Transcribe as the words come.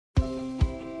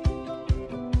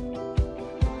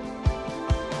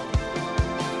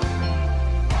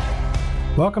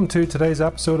Welcome to today's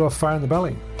episode of Fire in the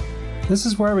Belly. This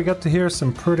is where we get to hear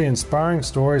some pretty inspiring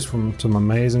stories from some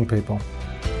amazing people.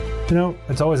 You know,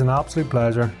 it's always an absolute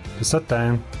pleasure to sit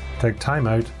down, take time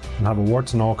out, and have a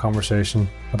warts and all conversation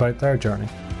about their journey.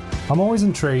 I'm always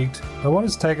intrigued by what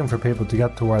it's taken for people to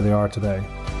get to where they are today,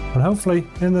 and hopefully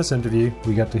in this interview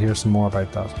we get to hear some more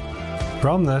about that.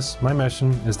 From this, my mission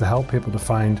is to help people to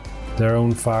find their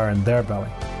own fire in their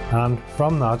belly, and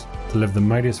from that, to live the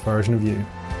mightiest version of you.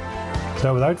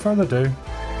 So without further ado,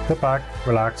 sit back,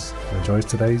 relax, and enjoy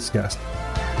today's guest.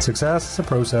 Success is a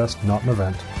process, not an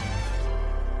event.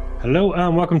 Hello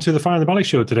and welcome to the Fire in the Belly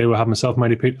show. Today we'll have myself,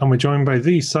 Mighty Pete, and we're joined by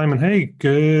the Simon Hay.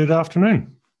 Good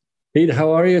afternoon. Pete, how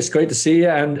are you? It's great to see you.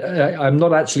 And I'm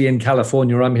not actually in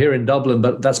California. I'm here in Dublin,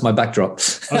 but that's my backdrop.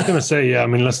 I was going to say, yeah, I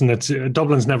mean, listen,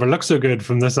 Dublin's never looked so good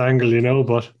from this angle, you know,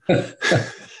 but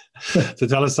so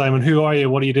tell us, Simon, who are you?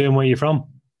 What are you doing? Where are you from?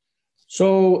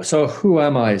 So who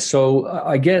am I? So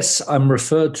I guess I'm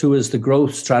referred to as the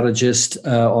growth strategist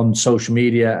on social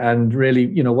media. And really,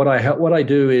 you know, what I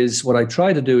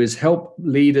try to do is help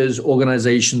leaders,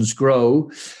 organizations grow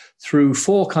through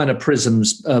four kind of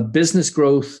prisms: business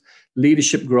growth,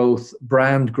 leadership growth,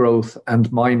 brand growth, and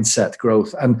mindset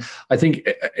growth. And I think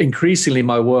increasingly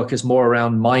my work is more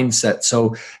around mindset.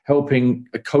 So helping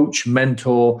a coach,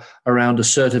 mentor around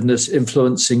assertiveness,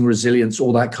 influencing, resilience,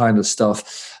 all that kind of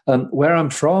stuff. Where I'm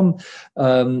from,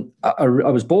 I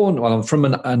was born, well, I'm from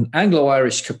an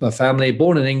Anglo-Irish family,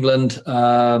 born in England,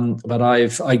 but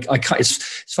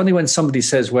it's funny when somebody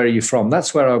says, where are you from?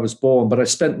 That's where I was born, but I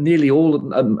spent nearly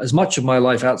as much of my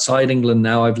life outside England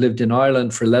now. I've lived in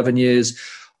Ireland for 11 years,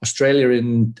 Australia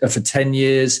for 10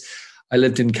 years. I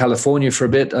lived in California for a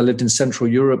bit. I lived in Central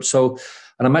Europe. And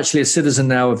I'm actually a citizen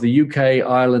now of the UK,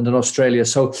 Ireland, and Australia.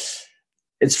 So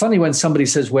it's funny when somebody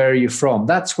says, where are you from?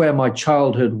 That's where my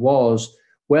childhood was.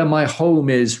 Where my home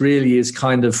really is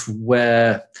kind of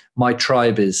where my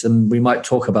tribe is. And we might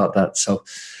talk about that. So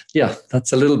yeah,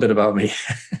 that's a little bit about me.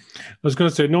 I was going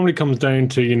to say, it normally comes down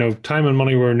to, you know, time and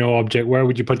money were no object. Where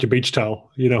would you put your beach towel?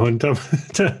 You know, and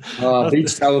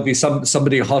beach towel would be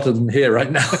somebody hotter than here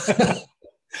right now.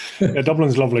 Yeah,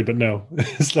 Dublin's lovely, but no,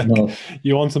 it's like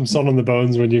you want some sun on the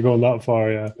bones when you're going that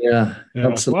far. Yeah,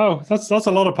 absolutely. Wow, that's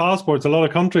a lot of passports, a lot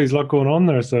of countries, a lot going on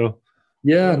there. So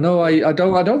yeah, no, I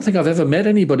don't think I've ever met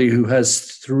anybody who has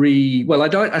three. Well, I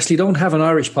don't have an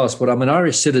Irish passport. I'm an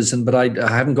Irish citizen, but I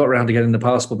haven't got around to getting the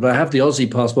passport. But I have the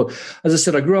Aussie passport. As I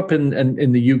said, I grew up in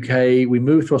the UK. We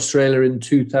moved to Australia in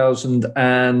 2000,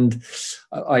 and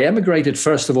I emigrated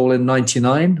first of all in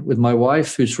 '99 with my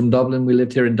wife, who's from Dublin. We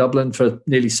lived here in Dublin for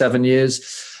nearly 7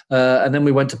 years. And then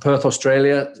we went to Perth,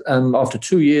 Australia. And after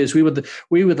 2 years, we were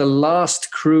the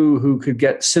last crew who could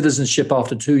get citizenship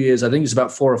after 2 years. I think it's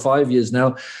about 4 or 5 years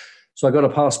now. So I got a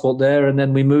passport there. And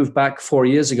then we moved back 4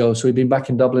 years ago. So we've been back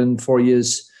in Dublin 4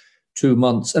 years, 2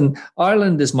 months. And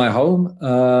Ireland is my home.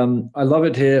 I love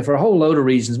it here for a whole load of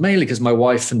reasons, mainly because my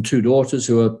wife and 2 daughters,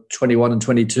 who are 21 and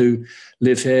 22,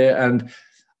 live here. And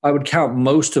I would count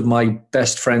most of my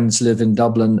best friends live in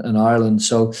Dublin and Ireland.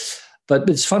 But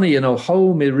it's funny, you know,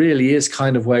 home, it really is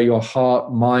kind of where your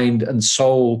heart, mind, and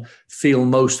soul feel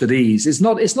most at ease. It's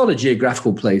not a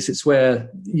geographical place. It's where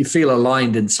you feel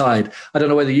aligned inside. I don't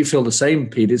know whether you feel the same,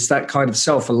 Pete. It's that kind of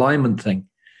self-alignment thing.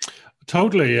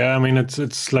 Totally, yeah. I mean,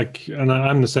 it's like, and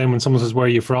I'm the same when someone says, where are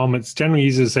you from? It's generally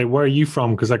easy to say, where are you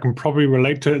from? Because I can probably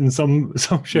relate to it in some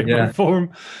shape or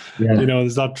form. Yeah. You know,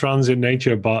 there's that transient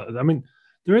nature. But I mean,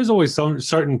 there is always some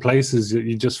certain places that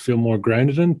you just feel more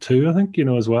grounded in too, I think, you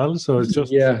know, as well. So it's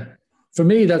just For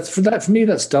me,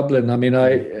 that's Dublin. I mean,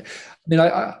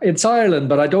 it's Ireland,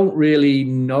 but I don't really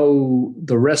know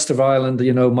the rest of Ireland.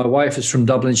 You know, my wife is from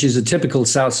Dublin. She's a typical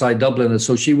Southside Dubliner,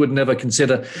 so she would never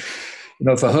consider, you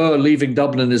know, for her, leaving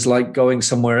Dublin is like going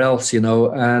somewhere else, you know.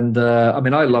 And I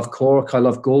mean, I love Cork, I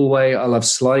love Galway, I love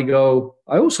Sligo.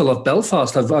 I also love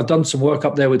Belfast. I've done some work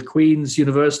up there with Queen's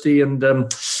University, and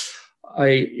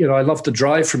I love to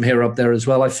drive from here up there as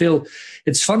well. I feel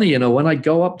it's funny, you know, when I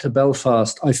go up to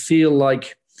Belfast, I feel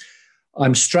like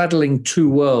I'm straddling two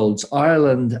worlds,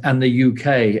 Ireland and the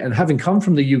UK. And having come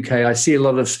from the UK, I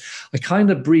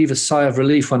kind of breathe a sigh of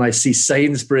relief when I see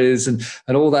Sainsbury's and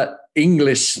all that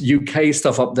English UK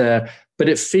stuff up there. But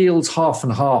it feels half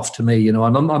and half to me, you know,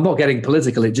 and I'm not getting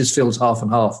political. It just feels half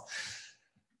and half.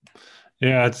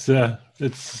 Yeah,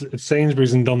 it's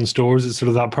Sainsbury's and Dunnes Stores. It's sort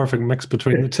of that perfect mix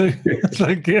between the two. It's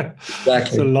like, yeah,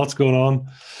 exactly. So lots going on.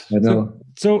 I know.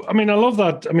 So, I mean, I love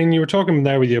that. I mean, you were talking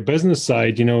there with your business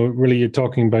side. You know, really, you're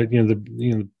talking about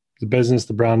the business,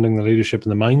 the branding, the leadership,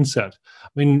 and the mindset. I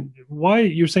mean, why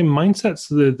you're saying mindset's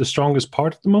the strongest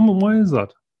part at the moment? Why is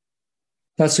that?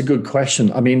 That's a good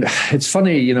question. I mean, it's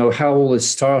funny, how all this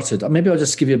started. Maybe I'll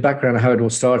just give you a background of how it all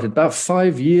started. About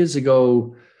 5 years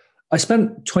ago, I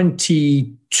spent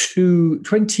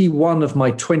 21 of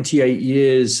my 28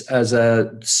 years as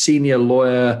a senior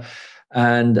lawyer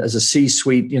and as a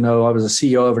C-suite. I was a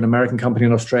CEO of an American company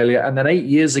in Australia. And then 8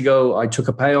 years ago, I took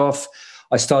a payoff.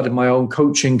 I started my own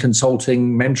coaching,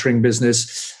 consulting, mentoring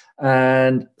business.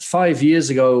 And 5 years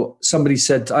ago, somebody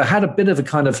said, I had a bit of a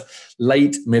kind of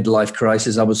late midlife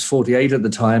crisis. I was 48 at the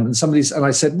time. And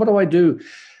I said, what do I do?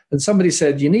 And somebody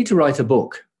said, you need to write a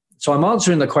book. So I'm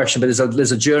answering the question, but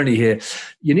there's a journey here.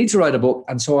 You need to write a book.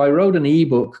 And so I wrote an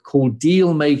ebook called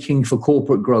Deal Making for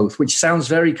Corporate Growth, which sounds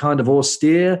very kind of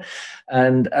austere.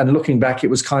 And looking back, it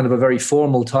was kind of a very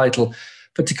formal title.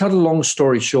 But to cut a long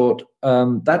story short,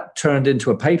 that turned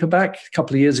into a paperback a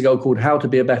couple of years ago called How to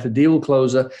Be a Better Deal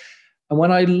Closer. And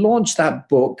when I launched that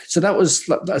book, so that was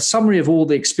a summary of all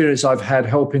the experience I've had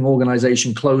helping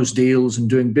organizations close deals and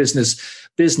doing business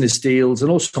deals,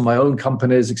 and also my own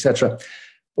companies, etc.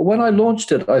 But when I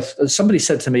launched it, somebody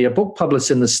said to me, a book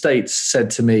publisher in the States said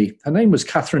to me, her name was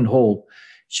Catherine Hall.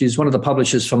 She's one of the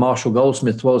publishers for Marshall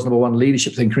Goldsmith, world's #1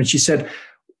 leadership thinker. And she said,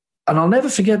 and I'll never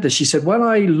forget this, she said, when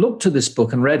I looked at this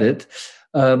book and read it,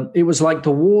 it was like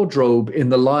the wardrobe in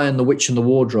The Lion, the Witch, and the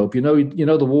Wardrobe. You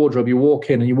know the wardrobe, you walk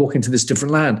in and you walk into this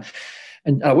different land.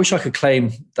 And I wish I could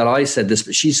claim that I said this,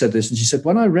 but she said this. And she said,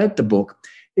 when I read the book,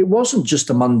 it wasn't just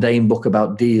a mundane book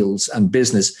about deals and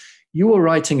business. You were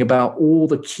writing about all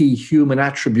the key human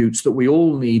attributes that we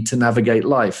all need to navigate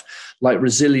life, like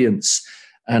resilience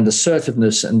and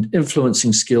assertiveness and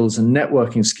influencing skills and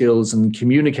networking skills and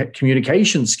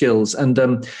communication skills. And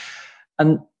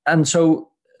so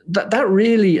that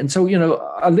really, and so,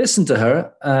 I listened to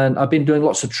her, and I've been doing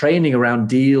lots of training around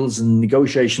deals and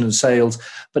negotiation and sales.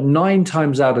 But 9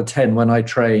 times out of 10, when I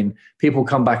train, people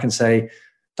come back and say,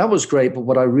 that was great, but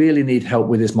what I really need help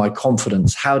with is my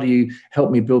confidence. How do you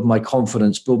help me build my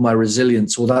confidence, build my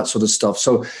resilience, all that sort of stuff?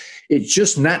 So it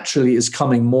just naturally is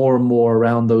coming more and more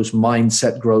around those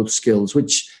mindset growth skills,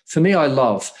 which for me, I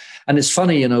love. And it's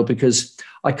funny, because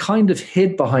I kind of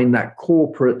hid behind that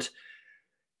corporate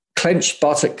clenched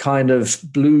buttock kind of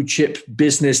blue chip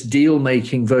business deal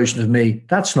making version of me.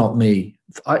 That's not me.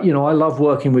 I love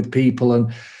working with people,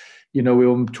 and we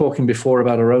were talking before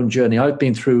about our own journey. I've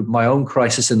been through my own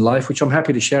crisis in life, which I'm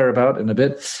happy to share about in a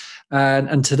bit.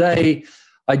 And today,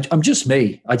 I'm just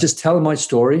me. I just tell my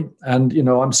story. And,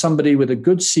 I'm somebody with a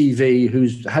good CV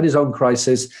who's had his own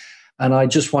crisis. And I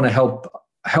just want to help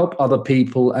other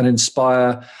people and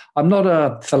inspire. I'm not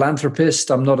a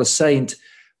philanthropist. I'm not a saint.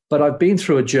 But I've been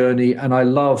through a journey, and I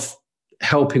love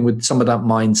helping with some of that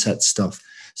mindset stuff.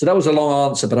 So that was a long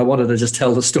answer, but I wanted to just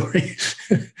tell the story.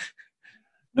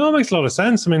 No, it makes a lot of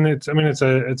sense.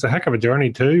 It's a heck of a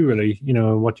journey too, really,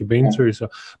 what you've been through. So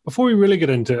before we really get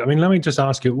into it, let me just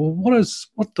ask you, well, what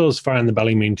does fire in the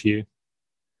belly mean to you?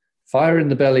 Fire in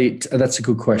the belly, that's a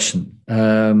good question.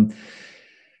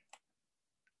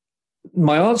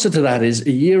 My answer to that is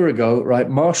a year ago, right?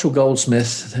 Marshall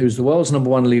Goldsmith, who's the world's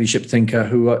 #1 leadership thinker,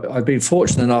 who I've been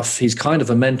fortunate enough, he's kind of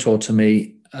a mentor to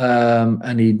me.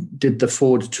 And he did the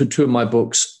forward to 2 of my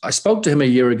books. I spoke to him a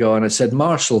year ago and I said,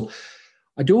 Marshall,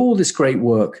 I do all this great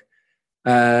work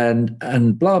and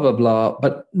blah, blah, blah,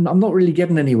 but I'm not really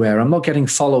getting anywhere. I'm not getting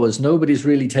followers. Nobody's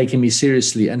really taking me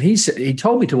seriously. And he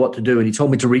told me what to do, and he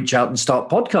told me to reach out and start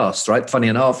podcasts, right? Funny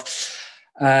enough.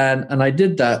 And I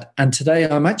did that. And today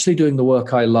I'm actually doing the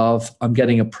work I love. I'm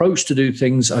getting approached to do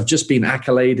things. I've just been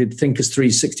accoladed, Thinkers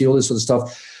 360, all this sort of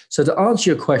stuff. So to answer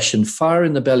your question, fire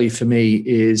in the belly for me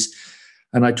is,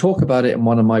 and I talk about it in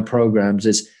one of my programs,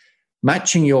 is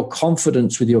matching your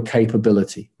confidence with your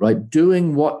capability, right?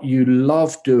 Doing what you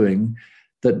love doing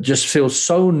that just feels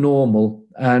so normal.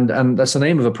 And that's the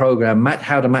name of a program,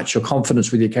 How to Match Your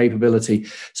Confidence with Your Capability.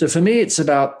 So for me, it's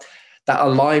about that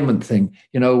alignment thing.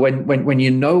 When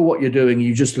you know what you're doing,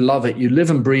 you just love it. You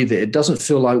live and breathe it. It doesn't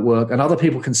feel like work. And other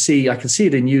people can see, I can see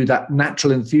it in you, that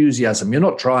natural enthusiasm. You're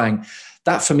not trying.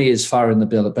 That for me is fire in the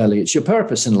belly. It's your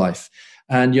purpose in life.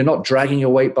 And you're not dragging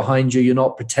your weight behind you. You're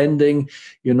not pretending.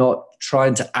 You're not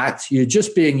trying to act. You're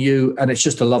just being you. And it's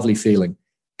just a lovely feeling.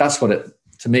 That's what it,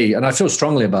 to me. And I feel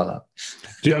strongly about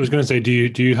that. I was going to say, do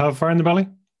you have fire in the belly?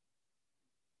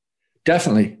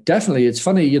 Definitely. It's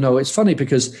funny. It's funny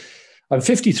because I'm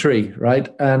 53, right?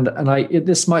 And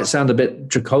this might sound a bit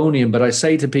draconian, but I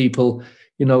say to people,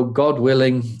 God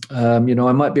willing, I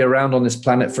might be around on this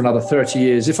planet for another 30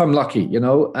 years if I'm lucky,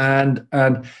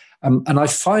 and I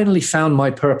finally found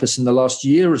my purpose in the last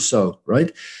year or so,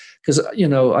 right? Because,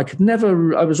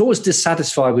 I was always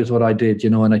dissatisfied with what I did,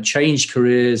 and I changed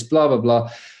careers, blah, blah,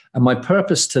 blah. And my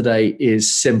purpose today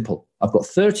is simple. I've got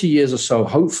 30 years or so,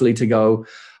 hopefully, to go.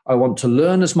 I want to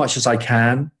learn as much as I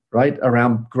can, right,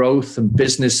 around growth and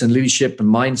business and leadership and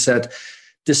mindset,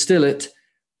 distill it,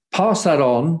 pass that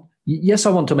on. Yes, I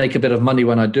want to make a bit of money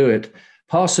when I do it.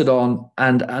 Pass it on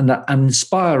and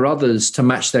inspire others to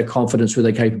match their confidence with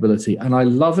their capability. And I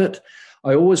love it.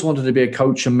 I always wanted to be a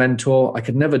coach and mentor. I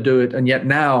could never do it. And yet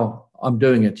now I'm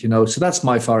doing it, So that's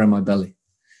my fire in my belly.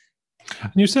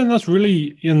 And you're saying that's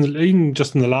really, even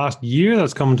just in the last year,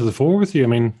 that's coming to the fore with you. I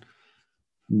mean,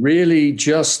 really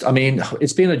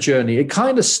it's been a journey. It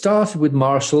kind of started with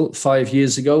Marshall 5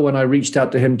 years ago when I reached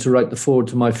out to him to write the foreword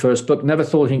to my first book. Never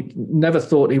thought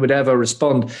he would ever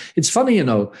respond. It's funny,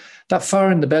 that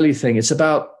fire in the belly thing. It's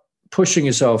about pushing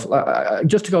yourself.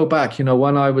 Just to go back,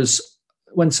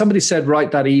 when somebody said,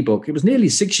 write that ebook, it was nearly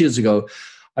 6 years ago.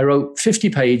 I wrote 50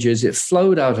 pages. It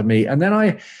flowed out of me. And then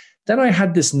I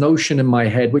had this notion in my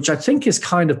head, which I think is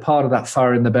kind of part of that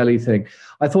fire in the belly thing.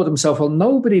 I thought to myself, well,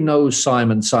 nobody knows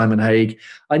Simon Hague.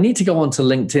 I need to go onto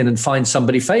LinkedIn and find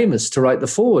somebody famous to write the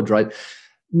foreword, right?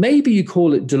 Maybe you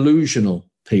call it delusional,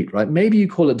 Pete, right? Maybe you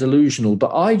call it delusional,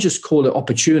 but I just call it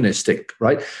opportunistic,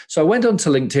 right? So I went onto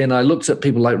LinkedIn. I looked at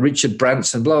people like Richard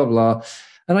Branson, blah, blah, blah.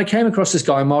 And I came across this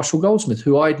guy, Marshall Goldsmith,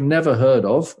 who I'd never heard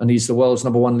of. And he's the world's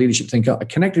 #1 leadership thinker. I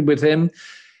connected with him.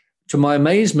 To my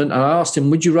amazement, and I asked him,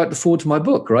 would you write the foreword to my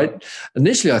book, right?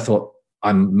 Initially, I thought,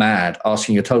 I'm mad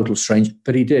asking a total stranger,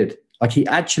 but he did. Like, he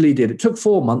actually did. It took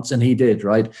 4 months, and he did,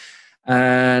 right?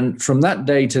 And from that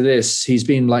day to this, he's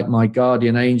been like my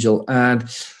guardian angel. And,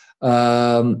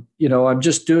 I'm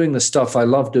just doing the stuff I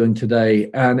love doing today.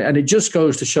 And it just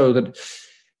goes to show that,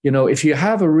 if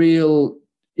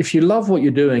you love what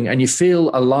you're doing and you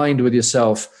feel aligned with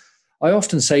yourself, I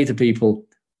often say to people,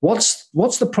 What's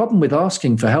the problem with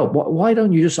asking for help? Why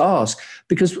don't you just ask?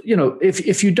 Because,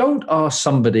 if you don't ask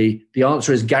somebody, the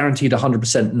answer is guaranteed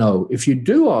 100% no. If you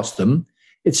do ask them,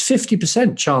 it's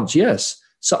 50% chance yes.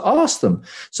 So ask them.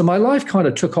 So my life kind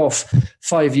of took off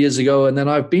 5 years ago, and then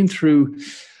I've been through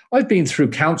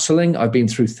counseling. I've been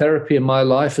through therapy in my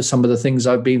life for some of the things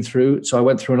I've been through. So I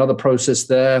went through another process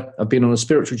there. I've been on a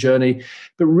spiritual journey.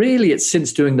 But really, it's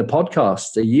since doing the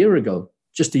podcast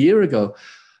just a year ago.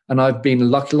 And I've been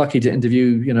lucky to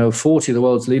interview, 40 of the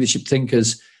world's leadership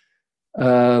thinkers,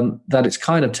 that it's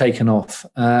kind of taken off.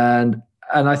 And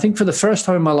I think for the first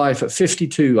time in my life at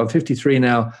 52, I'm 53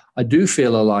 now, I do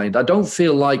feel aligned. I don't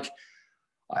feel like,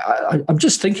 I'm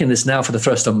just thinking this now for the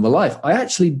first time in my life. I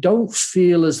actually don't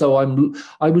feel as though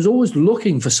I was always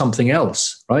looking for something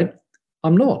else, right?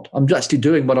 I'm not. I'm actually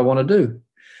doing what I want to do.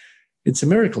 It's a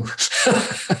miracle.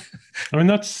 I mean,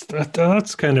 that's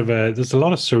kind of there's a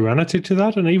lot of serenity to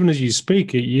that. And even as you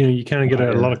speak, you kind of get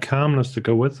a lot of calmness to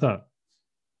go with that.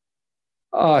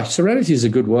 Serenity is a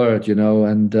good word,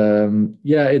 and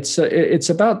it's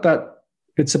about that.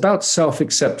 It's about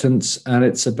self-acceptance, and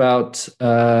it's about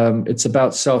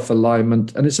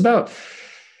self-alignment, and it's about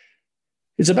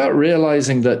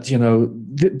realizing that,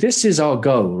 this is our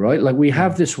goal, right? Like, we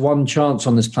have this one chance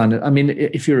on this planet. I mean,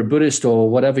 if you're a Buddhist or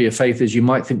whatever your faith is, you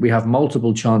might think we have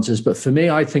multiple chances. But for me,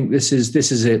 I think this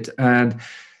is it. And,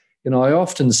 I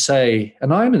often say,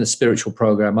 and I'm in a spiritual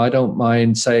program, I don't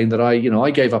mind saying that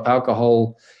I gave up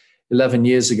alcohol 11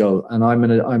 years ago, and I'm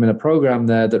in a program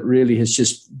there that really has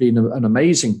just been an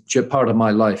amazing part of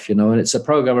my life, and it's a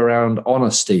program around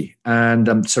honesty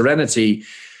and serenity.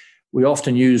 We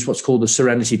often use what's called the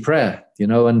serenity prayer,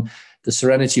 and the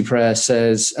serenity prayer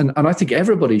says, and I think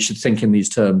everybody should think in these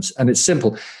terms, and it's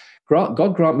simple.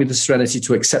 God grant me the serenity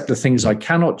to accept the things I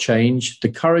cannot change, the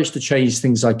courage to change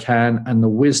things I can, and the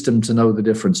wisdom to know the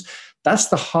difference. That's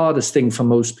the hardest thing for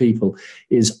most people,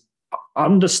 is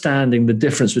understanding the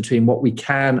difference between what we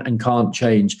can and can't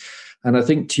change. And I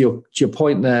think to your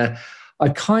point there,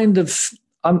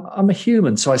 I'm a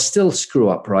human, so I still screw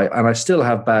up, right? And I still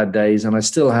have bad days, and I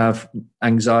still have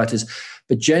anxieties.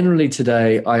 But generally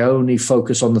today, I only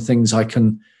focus on the things I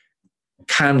can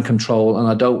control, and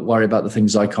I don't worry about the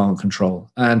things I can't control.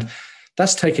 And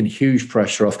that's taken huge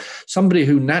pressure off. Somebody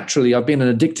who naturally, I've been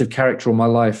an addictive character all my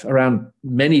life around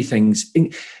many things,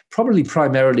 probably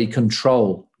primarily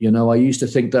control. I used to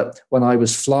think that when I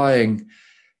was flying,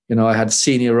 I had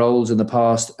senior roles in the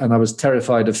past, and I was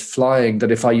terrified of flying,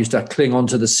 that if I used to cling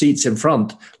onto the seats in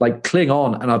front, like cling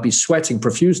on, and I'd be sweating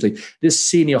profusely. This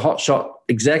senior hotshot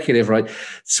executive, right,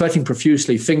 sweating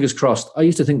profusely, fingers crossed. I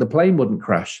used to think the plane wouldn't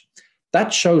crash.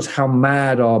 That shows how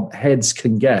mad our heads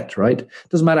can get, right?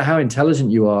 Doesn't matter how intelligent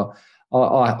you are.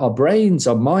 Our brains,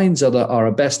 our minds are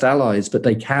our best allies, but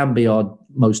they can be our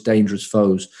most dangerous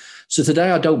foes. So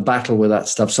today I don't battle with that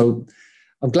stuff. So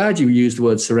I'm glad you used the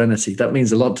word serenity. That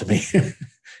means a lot to me.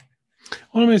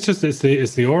 Well, I mean,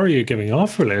 it's the aura you're giving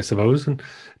off, really, I suppose. And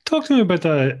talk to me about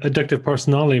the addictive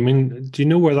personality. I mean, do you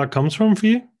know where that comes from for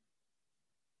you?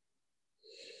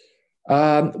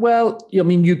 Well, I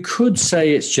mean, you could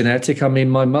say it's genetic. I mean,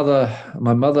 my mother,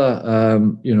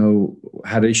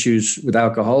 had issues with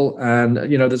alcohol, and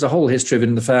there's a whole history of it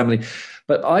in the family.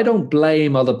 But I don't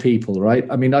blame other people, right?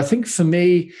 I mean, I think for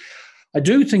me, I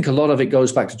do think a lot of it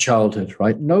goes back to childhood,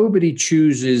 right? Nobody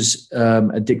chooses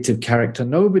addictive character.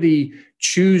 Nobody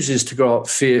chooses to grow up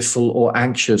fearful or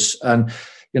anxious. And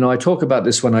I talk about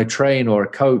this when I train or a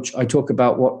coach. I talk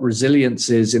about what resilience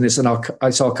is, and it's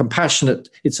our compassionate.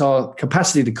 It's our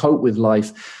capacity to cope with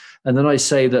life. And then I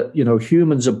say that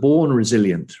humans are born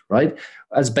resilient, right?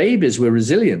 As babies, we're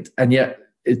resilient, and yet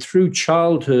through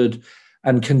childhood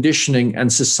and conditioning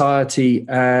and society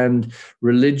and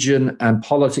religion and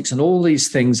politics and all these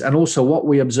things, and also what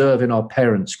we observe in our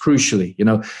parents, crucially,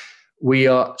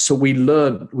 we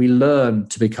learn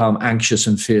to become anxious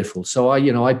and fearful. So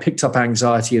I picked up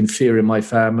anxiety and fear in my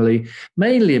family,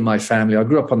 mainly in my family. I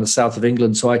grew up on the south of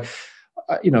England, so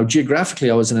geographically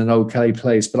I was in an okay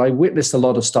place, but I witnessed a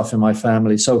lot of stuff in my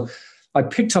family. So I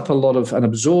picked up a lot of and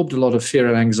absorbed a lot of fear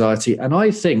and anxiety. And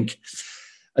I think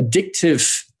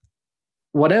addictive,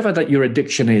 whatever that your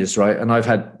addiction is, right? And I've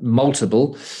had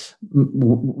multiple: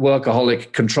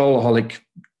 workaholic, controlaholic.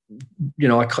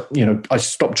 I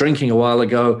stopped drinking a while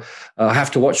ago. I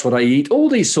have to watch what I eat. All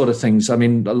these sort of things. I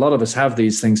mean, a lot of us have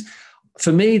these things.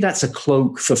 For me, that's a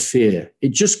cloak for fear.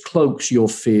 It just cloaks your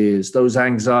fears, those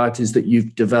anxieties that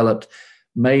you've developed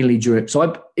mainly during.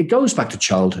 So it goes back to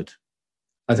childhood.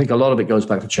 I think a lot of it goes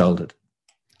back to childhood.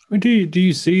 Do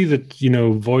you see that,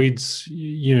 voids,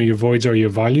 your voids are your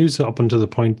values up until the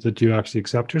point that you actually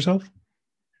accept yourself?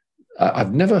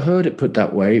 I've never heard it put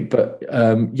that way, but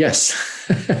yes.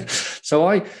 So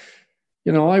I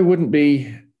wouldn't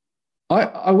be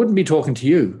talking to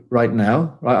you right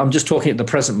now. Right? I'm just talking at the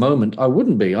present moment. I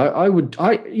wouldn't be.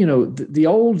 The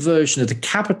old version of the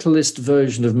capitalist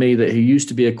version of me who used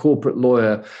to be a corporate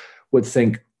lawyer would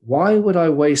think, why would I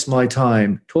waste my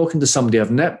time talking to somebody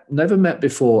I've never met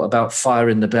before about fire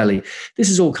in the belly? This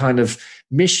is all kind of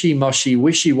mishy-mushy,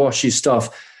 wishy-washy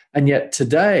stuff. And yet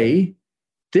today,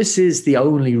 this is the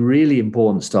only really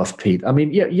important stuff, Pete. I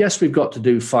mean, yes, we've got to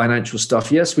do financial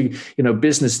stuff. Yes,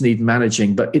 business need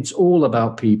managing, but it's all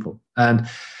about people. And,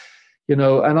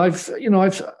 I've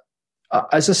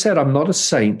as I said, I'm not a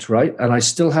saint, right? And I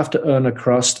still have to earn a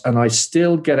crust, and I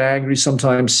still get angry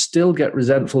sometimes, still get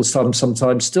resentful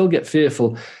sometimes, still get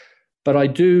fearful. But I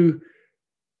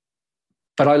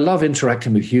love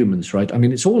interacting with humans, right? I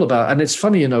mean, it's all about, and it's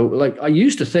funny, like I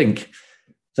used to think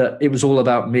that it was all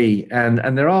about me. And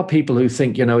there are people who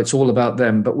think, it's all about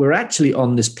them, but we're actually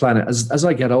on this planet. As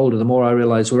I get older, the more I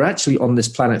realize we're actually on this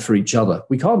planet for each other.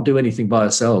 We can't do anything by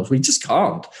ourselves. We just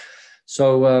can't.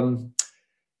 So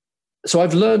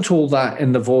I've learned all that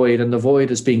in the void, and the void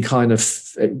has been and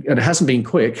it hasn't been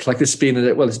quick. Like it's been a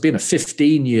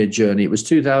 15-year journey. It was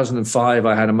 2005.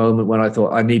 I had a moment when I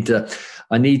thought I need to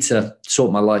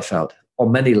sort my life out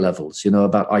on many levels,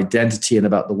 about identity and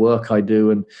about the work I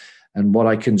do and what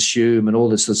I consume and all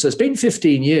this. So it's been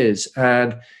 15 years,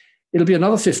 and it'll be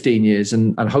another 15 years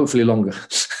and hopefully longer.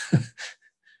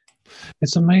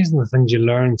 It's amazing the things you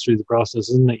learn through the process,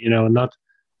 isn't it?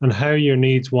 And how your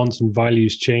needs, wants, and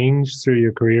values change through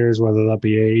your careers, whether that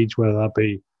be age, whether that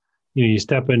be, you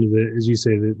step into the, as you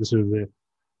say, the sort of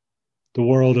the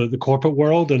world of the corporate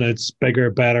world, and it's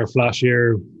bigger, better,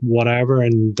 flashier, whatever,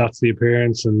 and that's the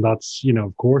appearance, and that's,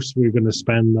 of course we're going to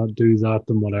spend that, do that,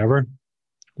 and whatever.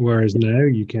 Whereas now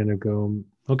you kind of go,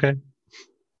 okay.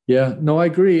 Yeah, no, I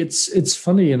agree. It's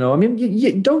funny, I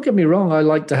mean, don't get me wrong. I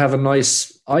like to have a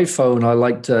nice iPhone. I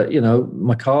like to,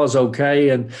 my car's okay,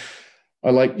 and I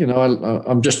like,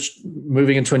 I'm just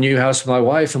moving into a new house with my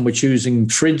wife, and we're choosing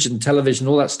fridge and television,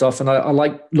 all that stuff. And I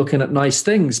like looking at nice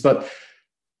things, but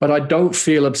I don't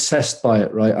feel obsessed by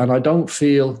it, right? And I don't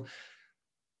feel,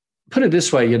 put it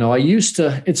this way, I used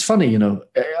to, it's funny, and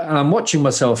I'm watching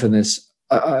myself in this.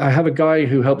 I have a guy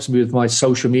who helps me with my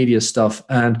social media stuff.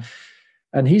 And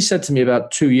he said to me about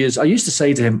 2 years, I used to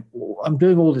say to him, I'm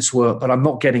doing all this work, but I'm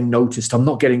not getting noticed. I'm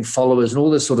not getting followers and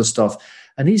all this sort of stuff.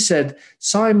 And he said,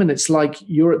 Simon, it's like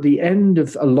you're at the end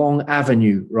of a long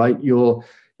avenue, right? You're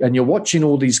watching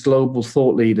all these global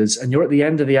thought leaders, and you're at the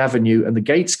end of the avenue, and the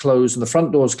gates close and the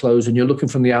front doors close, and you're looking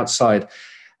from the outside.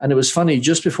 And it was funny,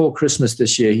 just before Christmas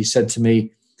this year, he said to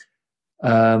me,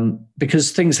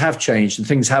 because things have changed and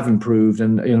things have improved,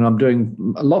 and I'm doing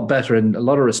a lot better in a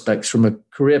lot of respects from a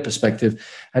career perspective.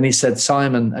 And he said,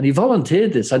 Simon, and he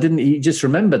volunteered this. He just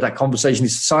remembered that conversation. He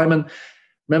said, Simon,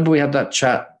 remember we had that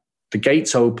chat the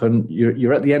gates open,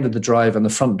 you're at the end of the drive and the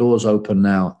front door's open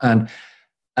now. And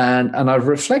I've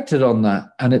reflected on that.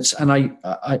 And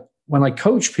I when I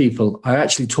coach people, I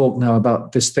actually talk now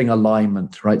about this thing,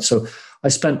 alignment, right? So I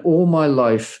spent all my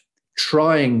life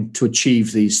trying to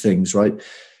achieve these things, right?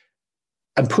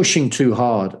 And pushing too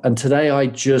hard. And today I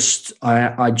just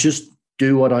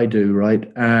do what I do,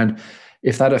 right? And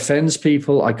if that offends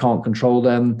people, I can't control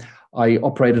them. I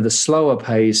operate at a slower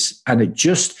pace, and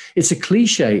it's a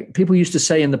cliche. People used to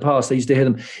say in the past, they used to hear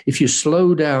them, if you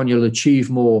slow down, you'll achieve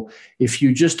more. If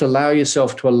you just allow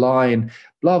yourself to align,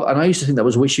 blah. And I used to think that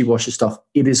was wishy-washy stuff.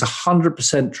 It is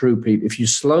 100% true, Pete. If you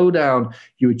slow down,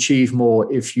 you achieve more.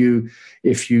 If you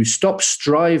stop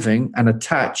striving and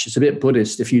attach, it's a bit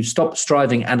Buddhist. If you stop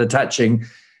striving and attaching,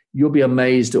 you'll be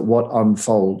amazed at what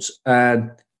unfolds.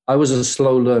 And I was a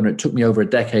slow learner. It took me over a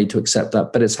decade to accept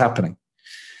that, but it's happening.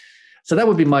 So that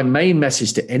would be my main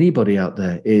message to anybody out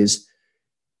there, is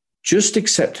just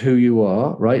accept who you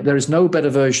are, right? There is no better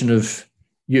version of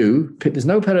you. There's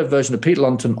no better version of Peter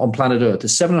Longton on planet Earth.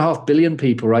 There's 7.5 billion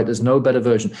people, right? There's no better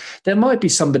version. There might be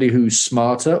somebody who's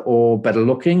smarter or better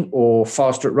looking or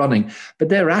faster at running, but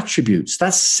they're attributes.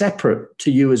 That's separate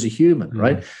to you as a human,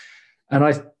 right?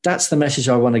 And that's the message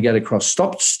I want to get across.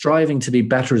 Stop striving to be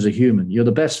better as a human. You're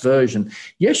the best version.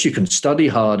 Yes, you can study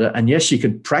harder, and yes, you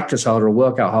could practice harder or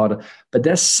work out harder, but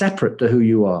they're separate to who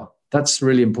you are. That's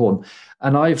really important.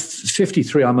 And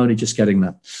 53, I'm only just getting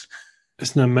that.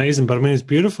 Isn't it amazing? But I mean, it's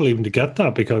beautiful even to get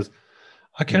that, because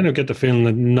I kind of get the feeling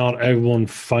that not everyone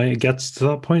gets to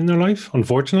that point in their life,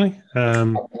 unfortunately.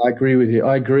 I agree with you.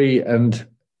 I agree. And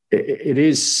it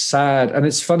is sad. And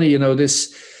it's funny,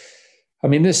 this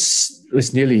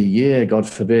was nearly a year, God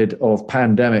forbid, of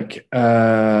pandemic.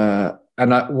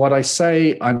 What I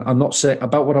say, I'm not saying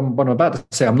about what I'm about to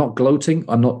say. I'm not gloating.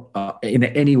 I'm not in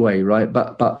any way, right?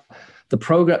 But the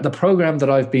program that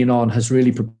I've been on has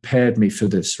really prepared me for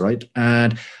this, right?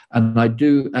 And I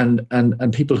do,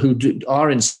 and people who are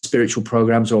in spiritual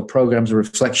programs or programs of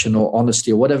reflection or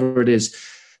honesty or whatever it is,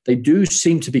 they do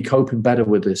seem to be coping better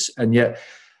with this, and yet.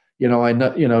 I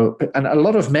know, and a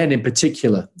lot of men in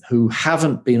particular who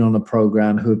haven't been on a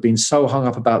program, who have been so hung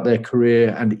up about their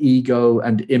career and ego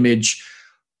and image,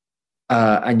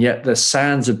 and yet the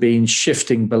sands have been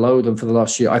shifting below them for the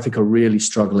last year, I think are really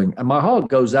struggling. And my heart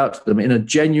goes out to them in a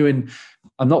genuine,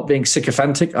 I'm not being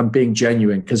sycophantic, I'm being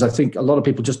genuine, because I think a lot of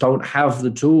people just don't have the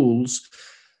tools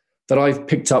that I've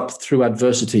picked up through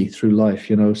adversity, through life,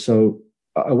 So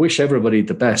I wish everybody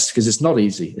the best, because it's not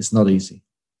easy. It's not easy.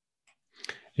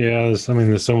 Yeah,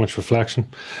 there's so much reflection.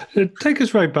 Take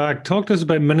us right back. Talk to us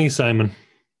about Mini Simon.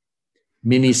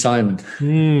 Mini Simon.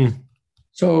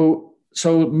 So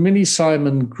Mini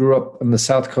Simon grew up on the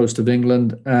south coast of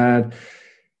England, and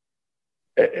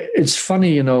it's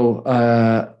funny, as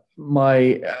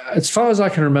far as I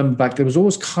can remember back, there was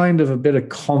always kind of a bit of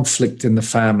conflict in the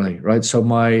family, right? So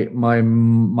my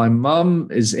mum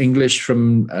is English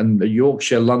and a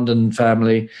Yorkshire, London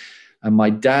family. And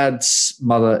my dad's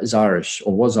mother is Irish,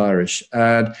 or was Irish.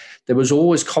 And there was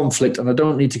always conflict, and I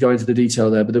don't need to go into the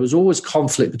detail there, but there was always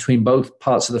conflict between both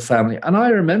parts of the family. And I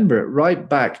remember it right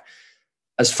back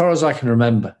as far as I can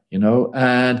remember,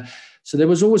 And so there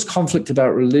was always conflict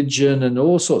about religion and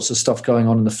all sorts of stuff going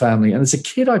on in the family. And as a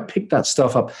kid, I picked that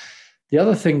stuff up. The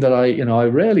other thing that I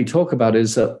rarely talk about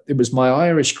is that it was my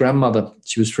Irish grandmother.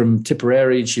 She was from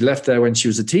Tipperary, and she left there when she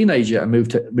was a teenager and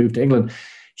moved to England.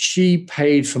 She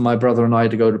paid for my brother and I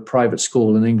to go to private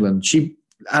school in England. She,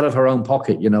 out of her own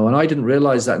pocket, and I didn't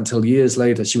realize that until years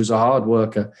later. She was a hard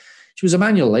worker. She was a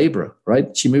manual laborer,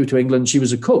 right? She moved to England. She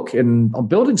was a cook on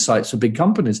building sites for big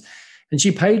companies, and she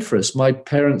paid for us. My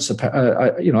parents,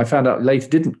 I found out later,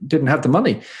 didn't have the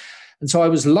money. And so I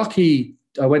was lucky.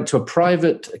 I went to a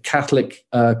private Catholic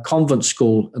convent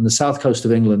school in the south coast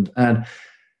of England. And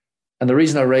the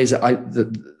reason I raise it,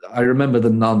 I remember the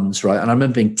nuns, right? And I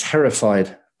remember being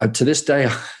terrified. To this day,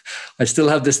 I still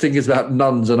have this thing about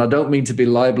nuns, and I don't mean to be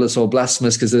libelous or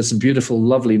blasphemous, because there's some beautiful,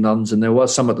 lovely nuns, and there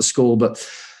was some at the school, but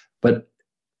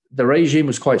the regime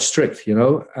was quite strict,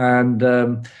 And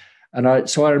I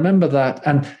remember that,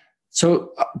 and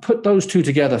so I put those two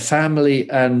together, family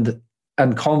and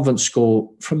convent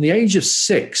school. From the age of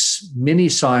 6, Mini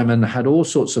Simon had all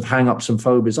sorts of hang-ups and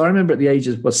phobias. I remember at the age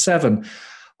of 7,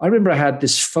 I remember I had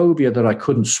this phobia that I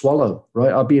couldn't swallow.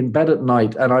 Right, I'd be in bed at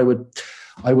night, and I would,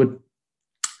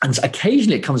 and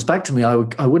occasionally it comes back to me. I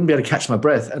wouldn't be able to catch my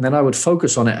breath, and then I would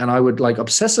focus on it, and I would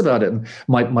obsess about it, and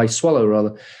my swallow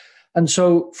rather. And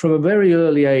so, from a very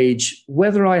early age,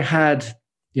 whether I had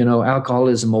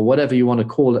alcoholism or whatever you want to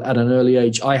call it at an early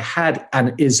age, I had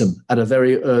an ism at a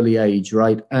very early age,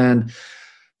 right? And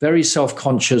very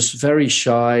self-conscious, very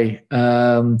shy,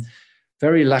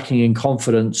 very lacking in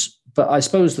confidence. But I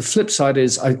suppose the flip side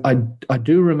is I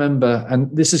do remember,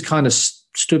 and this has kind of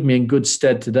stood me in good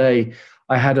stead today.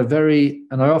 I had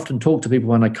and I often talk to people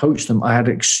when I coach them, I had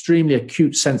an extremely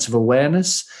acute sense of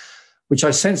awareness, which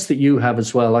I sense that you have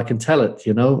as well. I can tell it,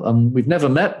 we've never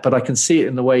met, but I can see it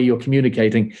in the way you're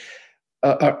communicating,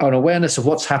 an awareness of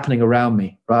what's happening around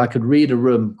me, right? I could read a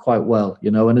room quite well,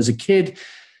 and as a kid,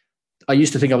 I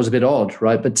used to think I was a bit odd,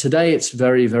 right? But today it's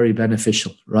very, very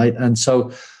beneficial, right? And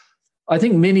so I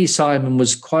think Mini Simon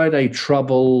was quite a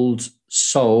troubled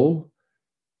soul.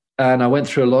 And I went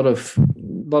through a lot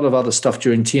of other stuff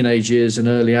during teenage years and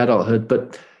early adulthood.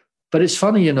 But it's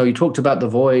funny, you talked about the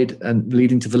void and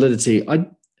leading to validity.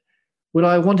 Would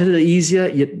I wanted it easier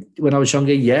when I was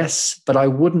younger? Yes, but I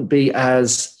wouldn't be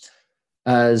as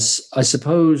I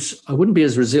suppose I wouldn't be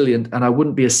as resilient, and I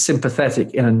wouldn't be as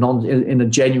sympathetic in a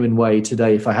genuine way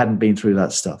today if I hadn't been through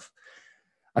that stuff.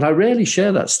 And I rarely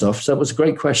share that stuff, so it was a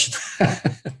great question.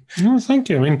 No, thank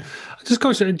you. I mean, just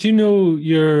go. Do you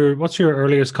know what's your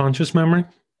earliest conscious memory?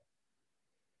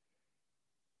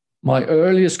 My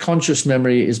earliest conscious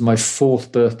memory is my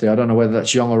 4th birthday. I don't know whether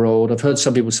that's young or old. I've heard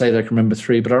some people say they can remember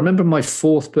 3, but I remember my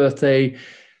 4th birthday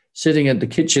sitting at the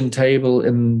kitchen table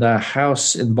in the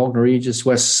house in Bognor Regis,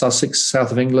 West Sussex,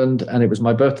 south of England, and it was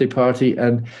my birthday party.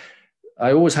 And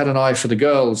I always had an eye for the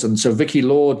girls. And so Vicky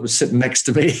Lord was sitting next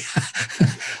to me.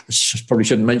 Probably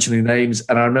shouldn't mention any names.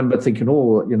 And I remember thinking,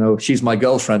 she's my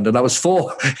girlfriend. And I was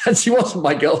 4 and she wasn't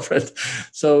my girlfriend.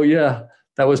 So, yeah,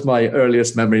 that was my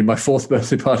earliest memory, my 4th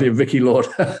birthday party of Vicky Lord.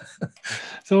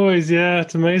 It's always,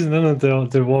 it's amazing, isn't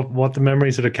it? What the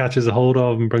memory sort of catches a hold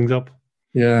of and brings up.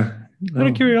 Yeah. Out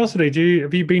of curiosity,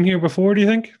 have you been here before, do you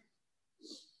think?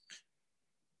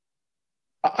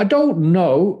 I don't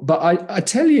know, but I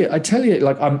tell you,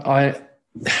 like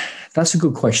that's a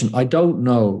good question. I don't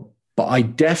know, but I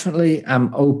definitely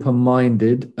am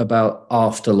open-minded about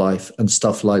afterlife and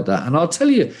stuff like that. And I'll tell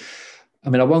you, I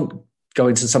mean, I won't go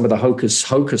into some of the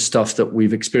hocus stuff that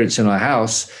we've experienced in our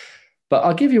house, but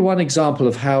I'll give you one example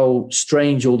of how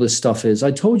strange all this stuff is.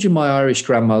 I told you my Irish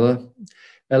grandmother,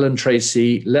 Ellen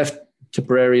Tracy, left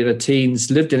Tipperary in her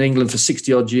teens, lived in England for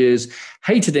 60 odd years,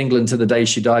 hated England to the day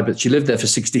she died, but she lived there for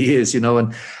 60 years,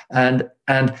 and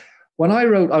when I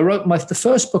wrote the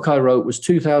first book I wrote was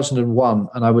 2001,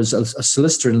 and I was a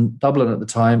solicitor in Dublin at the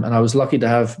time, and I was lucky to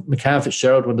have McCann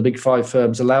Fitzgerald, one of the big 5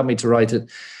 firms, allowed me to write it.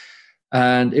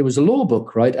 And it was a law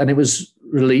book, right? And it was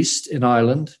released in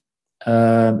Ireland.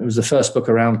 It was the first book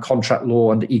around contract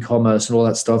law and e-commerce and all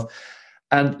that stuff.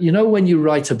 And, when you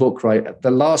write a book, right, at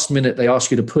the last minute, they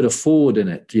ask you to put a foreword in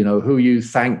it, who you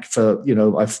thank for,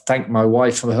 I've thanked my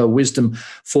wife for her wisdom,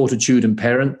 fortitude, and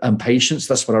patience.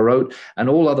 That's what I wrote, and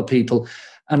all other people.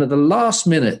 And at the last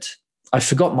minute, I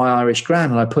forgot my Irish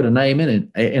gran, and I put a name in it.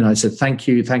 And I said, thank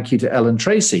you to Ellen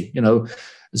Tracy,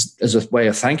 as a way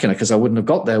of thanking her, because I wouldn't have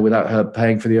got there without her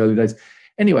paying for the early days.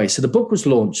 Anyway, so the book was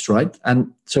launched, right?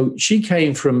 And so she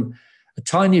came from a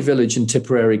tiny village in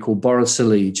Tipperary called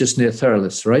Borrisoleigh, just near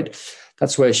Thurles, right?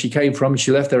 That's where she came from.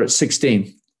 She left there at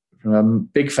 16, from a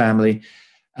big family.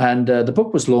 And the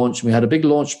book was launched. We had a big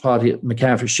launch party at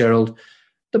McCann Fitzgerald.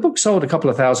 The book sold a couple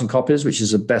of thousand copies, which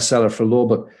is a bestseller for a law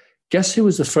book. Guess who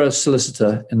was the first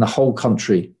solicitor in the whole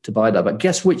country to buy that? But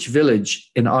guess which village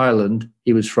in Ireland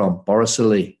he was from?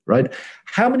 Borrisoleigh, right?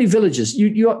 How many villages?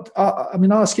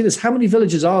 I'll ask you this. How many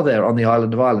villages are there on the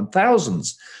island of Ireland?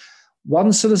 Thousands.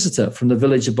 One solicitor from the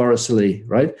village of Borrisoleigh,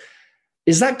 right?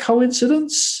 Is that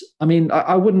coincidence? I mean,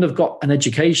 I wouldn't have got an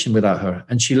education without her.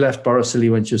 And she left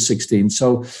Borrisoleigh when she was 16.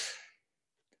 So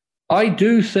I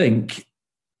do think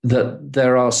that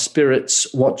there are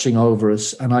spirits watching over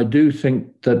us. And I do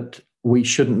think that we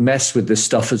shouldn't mess with this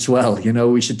stuff as well.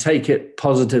 We should take it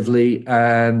positively.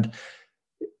 And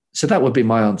so that would be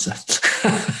my answer.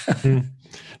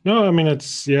 No, I mean,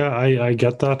 I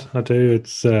get that. I do.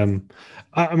 It's,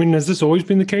 I mean, has this always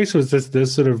been the case? Or is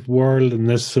this sort of world and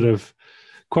this sort of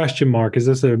question mark, is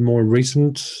this a more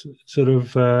recent sort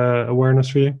of awareness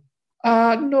for you?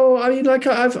 No, I mean, like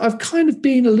I've kind of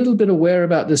been a little bit aware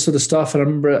about this sort of stuff. And I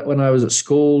remember when I was at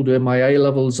school doing my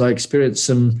A-levels, I experienced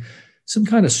some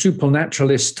kind of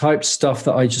supernaturalist type stuff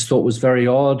that I just thought was very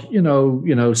odd.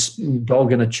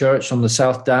 Dog in a church on the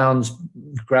South Downs,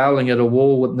 growling at a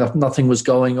wall with nothing was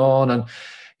going on, and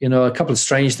a couple of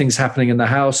strange things happening in the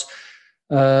house.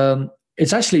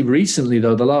 It's actually recently,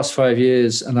 though, the last 5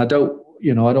 years, and I don't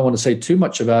want to say too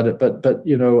much about it, but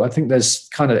I think there's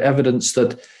kind of evidence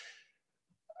that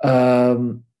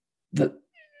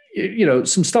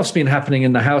some stuff's been happening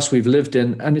in the house we've lived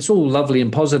in, and it's all lovely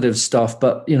and positive stuff.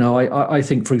 But, I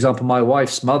think, for example, my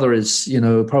wife's mother is,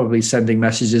 probably sending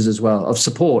messages as well of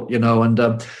support,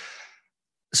 and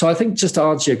so I think, just to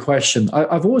answer your question,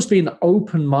 I've always been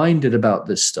open-minded about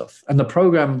this stuff. And the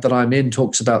program that I'm in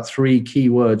talks about 3 key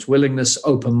words: willingness,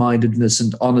 open-mindedness,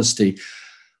 and honesty.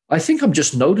 I think I'm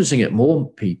just noticing it more,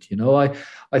 Pete.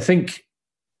 I think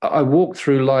I walk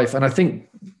through life, and I think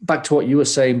back to what you were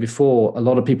saying before, a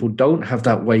lot of people don't have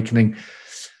that awakening.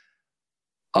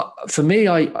 For me,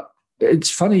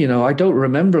 it's funny, I don't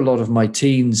remember a lot of my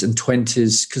teens and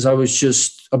 20s because I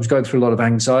was going through a lot of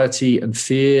anxiety and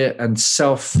fear and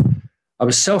I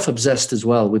was self-obsessed as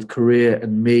well with career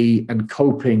and me and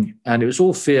coping. And it was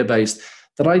all fear-based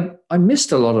that I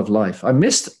missed a lot of life. I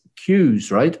missed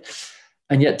cues, right?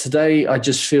 And yet today I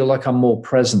just feel like I'm more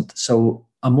present. So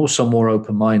I'm also more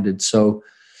open-minded. So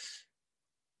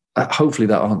hopefully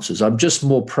that answers. I'm just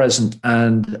more present,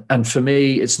 and for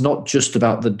me, it's not just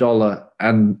about the dollar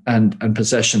and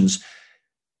possessions.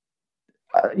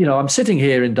 I'm sitting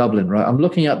here in Dublin, right? I'm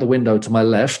looking out the window to my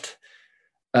left,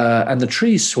 and the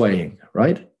tree's swaying,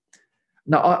 right?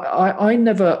 Now,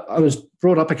 I was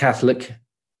brought up a Catholic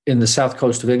in the south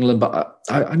coast of England, but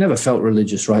I never felt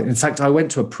religious, right? In fact, I went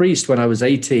to a priest when I was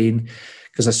 18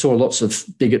 because I saw lots of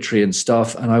bigotry and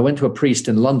stuff. And I went to a priest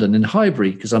in London, in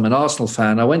Highbury, because I'm an Arsenal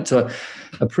fan. I went to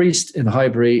a priest in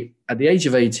Highbury at the age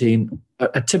of 18,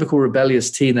 a typical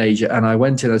rebellious teenager. And I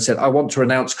went in and said, I want to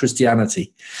renounce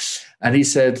Christianity. And he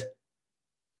said,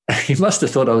 he must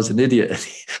have thought I was an idiot.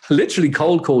 He literally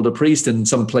cold called a priest in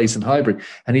some place in Highbury.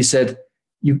 And he said,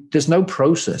 there's no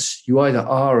process. You either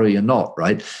are or you're not,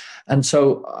 right? And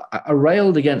so I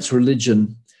railed against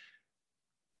religion.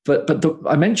 But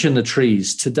I mentioned the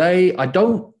trees. Today,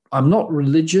 I'm not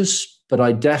religious, but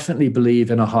I definitely believe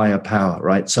in a higher power,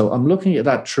 right? So I'm looking at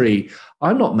that tree.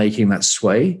 I'm not making that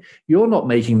sway. You're not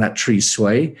making that tree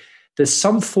sway. There's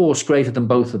some force greater than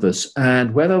both of us.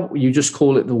 And whether you just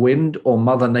call it the wind or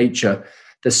Mother Nature,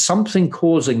 there's something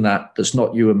causing that's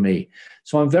not you and me.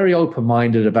 So I'm very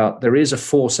open-minded about there is a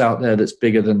force out there that's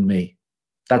bigger than me.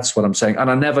 That's what I'm saying. And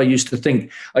I used to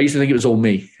think it was all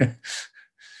me.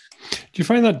 Do you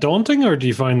find that daunting, or do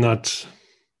you find that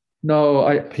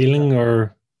appealing?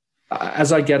 Or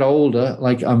as I get older,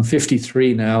 like I'm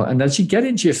 53 now, and as you get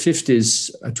into your 50s,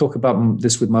 I talk about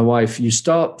this with my wife, you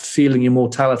start feeling your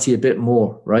mortality a bit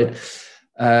more, right?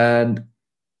 And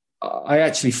I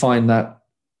actually find that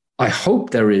I hope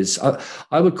there is.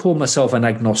 I would call myself an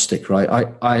agnostic,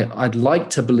 right? I'd like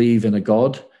to believe in a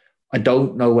God. I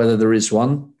don't know whether there is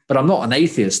one. But I'm not an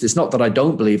atheist. It's not that I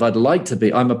don't believe. I'd like to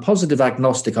be. I'm a positive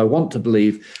agnostic. I want to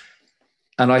believe.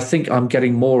 And I think I'm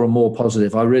getting more and more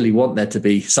positive. I really want there to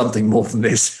be something more than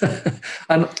this.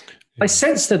 And I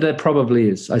sense that there probably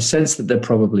is. And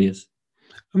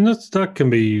that can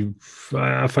be,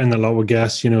 I find that a lot with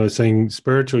guests, saying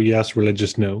spiritual, yes,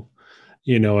 religious, no.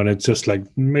 And it's just like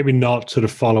maybe not sort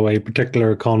of follow a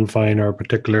particular confine or a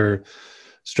particular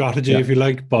strategy, if you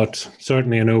like, but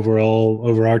certainly an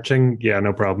overarching,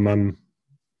 no problem.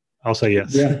 I'll say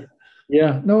yes.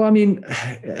 Yeah. No, I mean,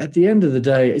 at the end of the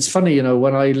day, it's funny,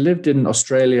 when I lived in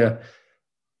Australia,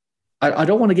 I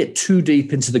don't want to get too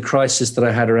deep into the crisis that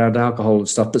I had around alcohol and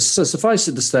stuff, but suffice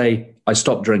it to say, I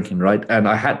stopped drinking, right? And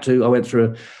I went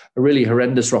through a really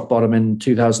horrendous rock bottom in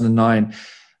 2009.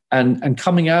 And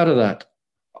coming out of that,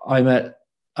 I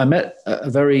met a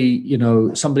very,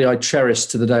 somebody I cherish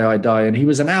to the day I die, and he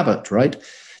was an abbot, right?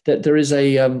 That there is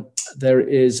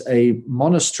a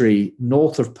monastery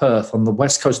north of Perth on the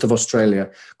west coast of Australia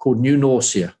called New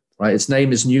Norcia, right? Its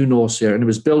name is New Norcia, and it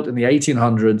was built in the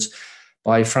 1800s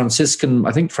by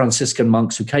Franciscan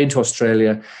monks who came to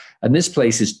Australia. And this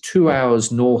place is 2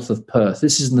 hours north of Perth.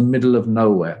 This is in the middle of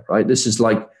nowhere, right? This is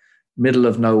like middle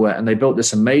of nowhere. And they built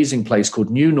this amazing place called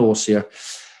New Norcia,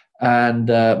 and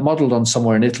modeled on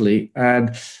somewhere in Italy.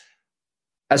 And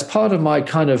as part of my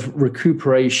kind of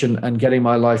recuperation and getting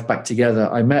my life back together,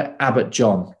 I met Abbot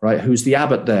John, right, who's the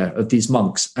abbot there of these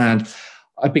monks. And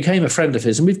I became a friend of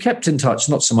his, and we've kept in touch,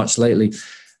 not so much lately.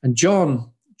 And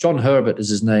John Herbert is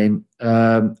his name.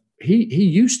 He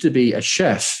used to be a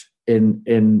chef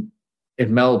in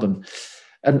Melbourne.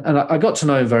 And I got to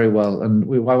know him very well.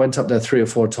 And I went up there 3 or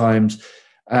 4 times.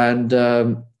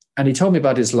 And he told me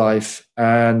about his life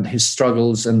and his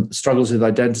struggles with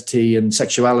identity and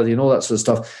sexuality and all that sort of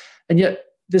stuff. And yet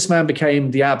this man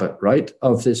became the abbot, right,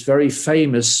 of this very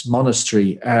famous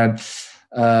monastery. And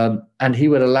he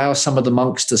would allow some of the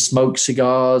monks to smoke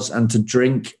cigars and to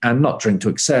drink, and not drink to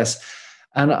excess.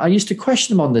 And I used to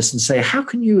question him on this and say, how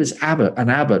can you as an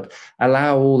abbot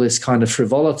allow all this kind of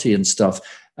frivolity and stuff?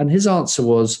 And his answer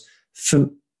was,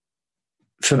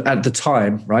 at the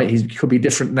time, right? He could be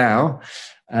different now,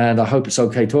 and I hope it's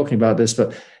okay talking about this,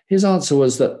 but his answer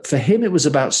was that for him, it was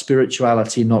about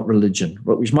spirituality, not religion,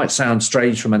 which might sound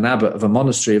strange from an abbot of a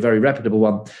monastery, a very reputable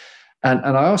one. And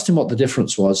I asked him what the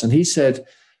difference was, and he said,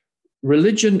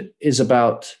 religion is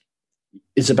about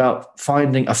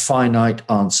finding a finite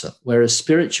answer, whereas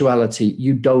spirituality,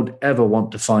 you don't ever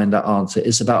want to find that answer.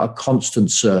 It's about a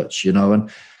constant search, and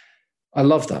I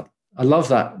love that. I love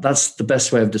that. That's the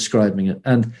best way of describing it.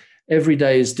 And every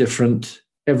day is different.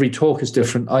 Every talk is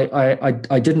different.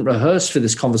 I didn't rehearse for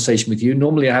this conversation with you.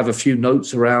 Normally I have a few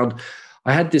notes around.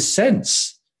 I had this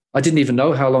sense. I didn't even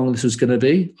know how long this was going to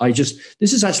be.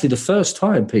 This is actually the first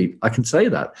time, Pete, I can say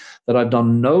that I've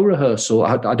done no rehearsal.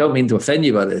 I don't mean to offend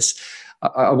you by this.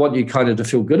 I want you kind of to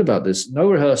feel good about this. No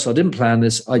rehearsal. I didn't plan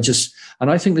this.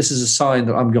 And I think this is a sign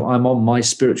that I'm on my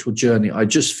spiritual journey. I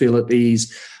just feel at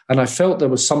ease. And I felt there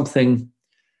was something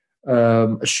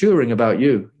assuring about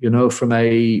you, from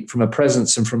a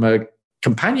presence and from a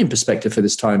companion perspective for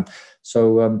this time.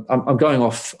 So I'm going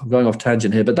off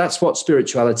tangent here, but that's what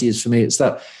spirituality is for me. It's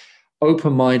that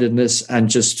open-mindedness and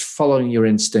just following your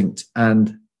instinct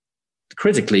and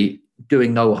critically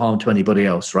doing no harm to anybody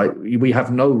else, right? We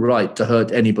have no right to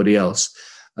hurt anybody else.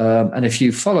 And if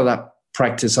you follow that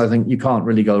practice, I think you can't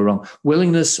really go wrong.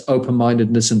 Willingness,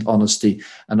 open-mindedness, and honesty.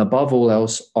 And above all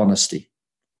else, honesty.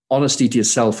 Honesty to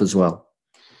yourself as well.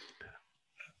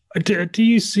 Do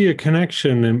you see a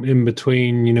connection in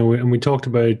between, and we talked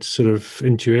about sort of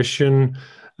intuition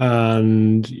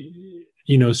and,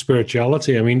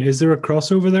 spirituality. I mean, is there a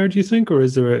crossover there, do you think, or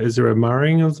is there a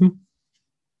marrying of them?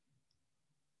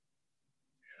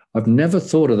 I've never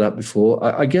thought of that before.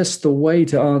 I guess the way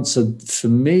to answer for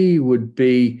me would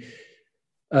be,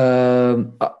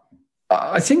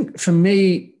 I think for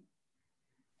me,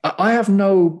 I have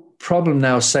no problem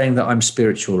now saying that I'm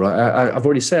spiritual, right? I've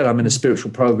already said I'm in a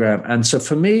spiritual program. And so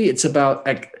for me, it's about,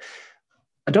 I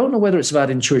don't know whether it's about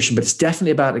intuition, but it's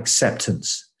definitely about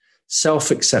acceptance,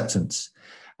 self-acceptance.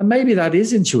 And maybe that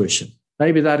is intuition.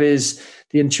 Maybe that is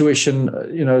the intuition,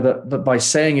 that by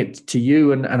saying it to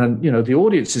you and the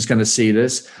audience is going to see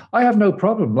this, I have no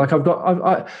problem. Like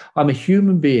I'm a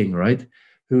human being, right?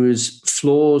 Who is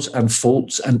flaws and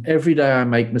faults. And every day I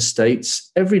make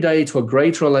mistakes. Every day to a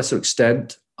greater or lesser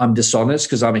extent, I'm dishonest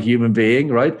because I'm a human being,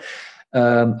 right?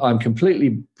 I'm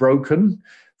completely broken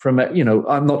from,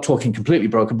 I'm not talking completely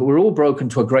broken, but we're all broken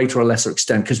to a greater or lesser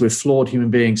extent because we're flawed human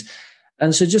beings.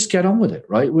 And so just get on with it,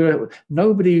 right?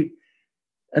 Nobody,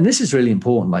 and this is really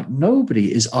important, like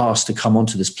nobody is asked to come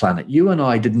onto this planet. You and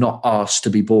I did not ask to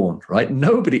be born, right?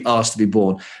 Nobody asked to be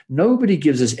born. Nobody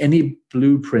gives us any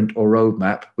blueprint or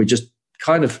roadmap. We're just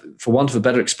kind of, for want of a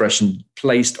better expression,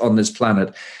 placed on this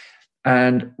planet.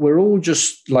 And we're all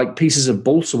just like pieces of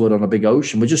balsa wood on a big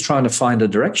ocean. We're just trying to find a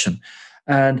direction.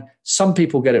 And some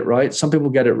people get it right. Some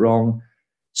people get it wrong.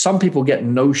 Some people get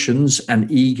notions and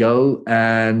ego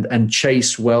and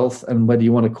chase wealth, and whether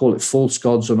you want to call it false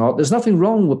gods or not. There's nothing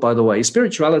wrong with, by the way,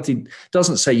 spirituality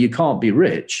doesn't say you can't be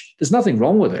rich. There's nothing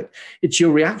wrong with it. It's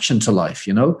your reaction to life,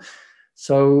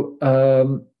 So,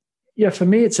 for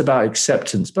me, it's about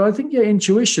acceptance. But I think,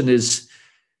 intuition is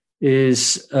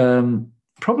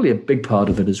probably a big part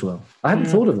of it as well. I hadn't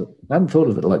thought of it. I hadn't thought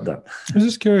of it like that. I was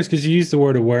just curious because you used the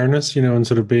word awareness, and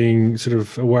sort of being sort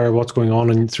of aware of what's going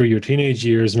on through your teenage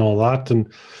years and all that. And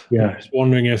I was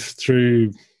wondering if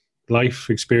through life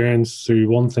experience, through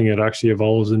one thing, it actually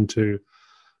evolves into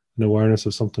an awareness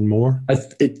of something more.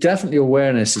 Definitely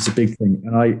awareness is a big thing.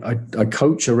 And I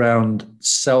coach around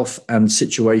self and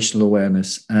situational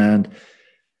awareness. And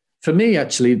for me,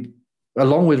 actually,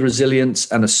 along with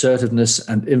resilience and assertiveness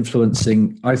and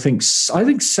influencing, I think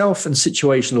self and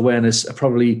situational awareness are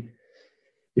probably,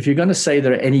 if you're going to say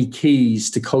there are any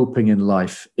keys to coping in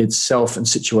life, it's self and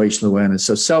situational awareness.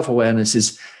 So self-awareness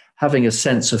is having a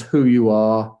sense of who you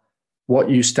are, what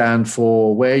you stand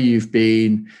for, where you've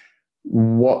been,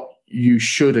 what you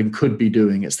should and could be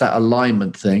doing. It's that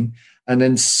alignment thing. And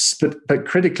then, but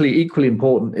critically equally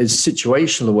important is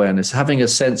situational awareness, having a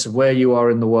sense of where you are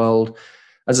in the world.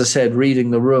 As I said, reading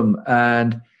the room.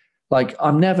 And like,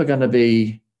 I'm never going to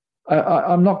be,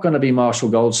 I'm not going to be Marshall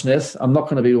Goldsmith. I'm not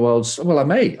going to be the world's, well, I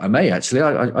may actually,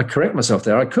 I correct myself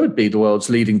there. I could be the world's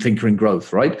leading thinker in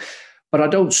growth, right? But I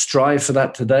don't strive for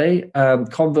that today.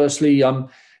 Conversely, I'm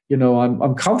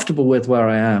comfortable with where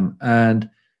I am. And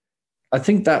I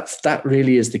think that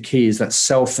really is the key, is that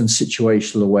self and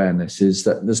situational awareness, is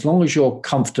that as long as you're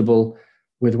comfortable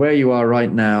with where you are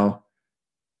right now,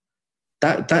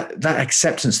 that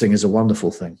acceptance thing is a wonderful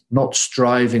thing. Not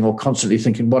striving or constantly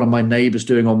thinking, what are my neighbors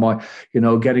doing, or my,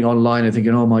 getting online and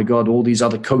thinking, oh my God, all these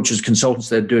other coaches, consultants,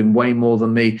 they're doing way more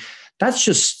than me. that's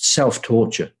just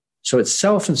self-torture. So it's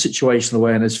self and situational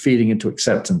awareness feeding into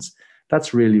acceptance.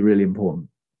 That's really, really important.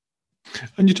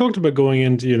 And you talked about going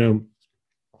into,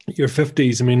 your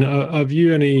 50s. I mean, have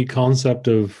you any concept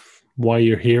of why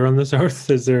you're here on this earth?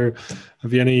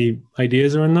 Have you any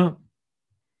ideas around that?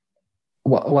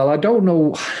 Well, I don't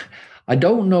know. I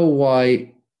don't know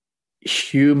why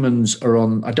humans are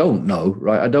on. I don't know,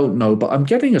 right? I don't know, but I'm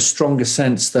getting a stronger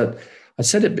sense that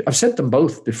I've said them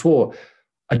both before.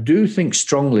 I do think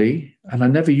strongly, and I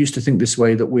never used to think this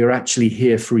way, that we're actually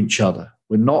here for each other.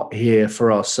 We're not here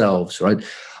for ourselves, right?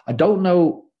 I don't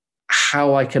know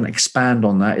how I can expand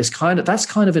on that. That's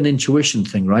kind of an intuition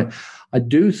thing, right? I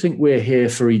do think we're here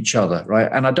for each other, right?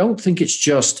 And I don't think it's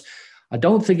just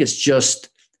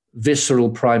visceral,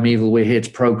 primeval, we're here to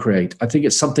procreate. I think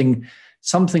it's something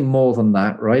more than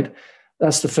that, right?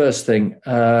 That's the first thing.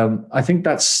 I think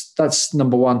that's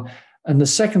number one. And the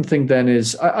second thing then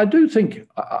is I do think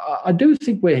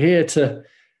we're here to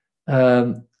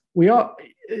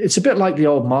it's a bit like the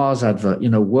old Mars advert,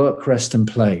 work, rest, and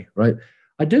play, right?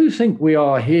 I do think we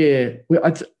are here.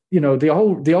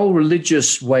 The old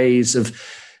religious ways of,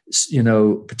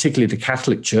 particularly the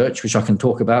Catholic Church, which I can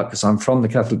talk about because I'm from the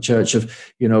Catholic Church, of,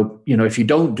 if you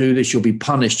don't do this, you'll be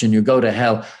punished and you'll go to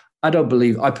hell. I'm not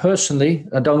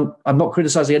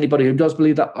criticizing anybody who does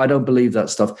believe that. I don't believe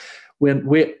that stuff.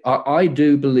 I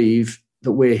do believe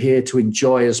that we're here to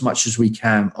enjoy as much as we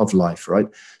can of life, right?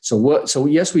 So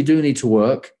yes, we do need to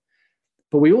work,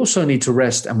 but we also need to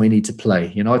rest and we need to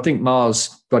play. I think Mars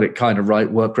got it kind of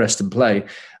right: work, rest, and play.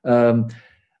 And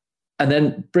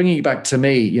then bringing it back to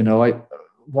me,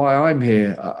 why I'm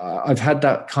here. I've had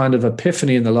that kind of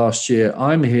epiphany in the last year.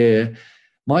 I'm here.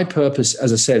 My purpose,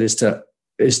 as I said, is to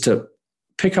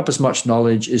pick up as much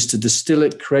knowledge, is to distill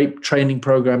it, create training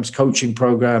programs, coaching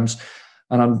programs.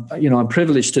 And I'm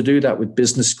privileged to do that with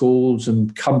business schools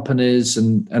and companies,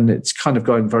 and it's kind of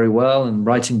going very well, and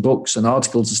writing books and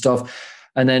articles and stuff.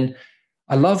 And then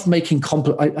I love making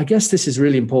I guess this is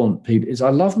really important, Pete, is I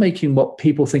love making what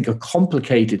people think are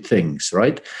complicated things,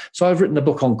 right? So I've written a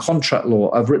book on contract law.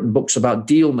 I've written books about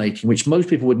deal making, which most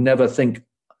people would never think,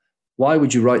 why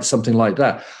would you write something like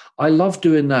that? I love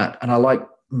doing that. And I like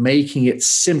making it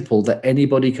simple that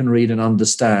anybody can read and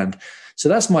understand. So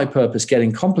that's my purpose: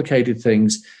 getting complicated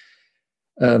things,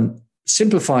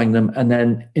 simplifying them, and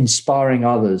then inspiring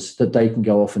others that they can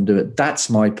go off and do it. That's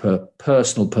my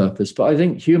personal purpose. But I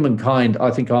think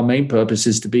our main purpose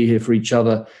is to be here for each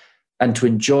other and to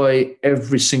enjoy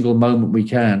every single moment we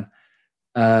can.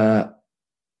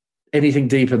 Anything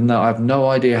deeper than that, I have no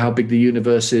idea how big the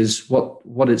universe is,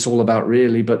 what it's all about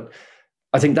really, but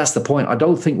I think that's the point. I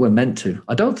don't think we're meant to.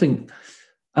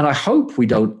 And I hope we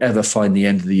don't ever find the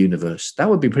end of the universe. That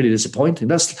would be pretty disappointing.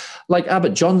 That's like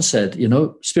Abbot John said,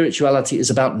 spirituality is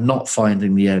about not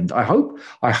finding the end. I hope,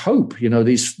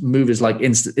 these movies like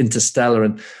Interstellar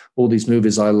and all these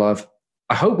movies I love,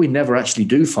 I hope we never actually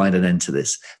do find an end to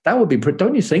this. That would be,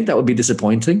 don't you think that would be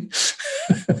disappointing?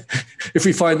 If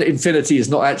we find that infinity is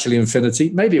not actually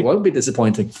infinity, maybe it won't be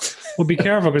disappointing. Well, be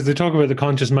careful, because they talk about the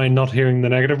conscious mind not hearing the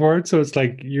negative word. So it's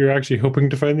like you're actually hoping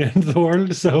to find the end of the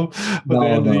world. So the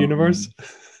end of the universe.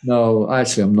 No,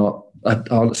 actually, I'm not.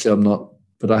 Honestly, I'm not.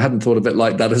 But I hadn't thought of it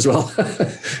like that as well.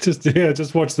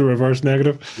 just watch the reverse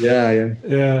negative.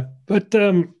 Yeah. But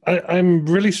I'm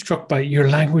really struck by your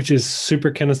language is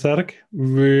super kinesthetic,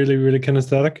 really, really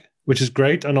kinesthetic, which is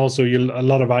great. And also a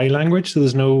lot of I language. So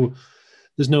there's no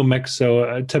mix.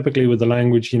 So typically with the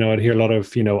language, I'd hear a lot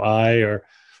of, I, or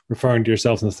referring to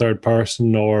yourself in the third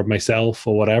person, or myself,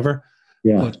 or whatever.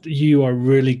 Yeah. But you are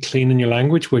really clean in your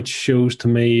language, which shows to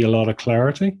me a lot of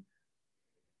clarity.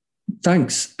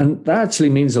 Thanks. And that actually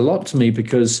means a lot to me,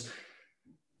 because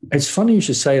it's funny you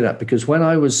should say that, because when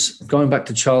I was going back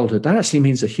to childhood, that actually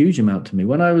means a huge amount to me.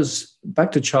 When I was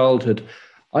back to childhood,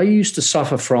 I used to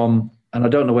suffer from, and I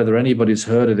don't know whether anybody's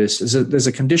heard of this, there's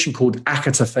a condition called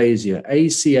acataphasia,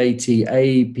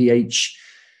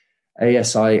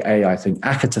 ACATAPHASIA, I think,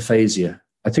 acataphasia.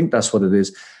 I think that's what it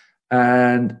is.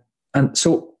 And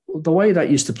so the way that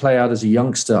used to play out as a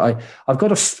youngster, I've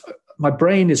got my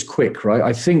brain is quick, right?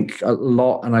 I think a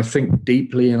lot and I think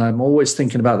deeply, and I'm always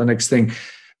thinking about the next thing.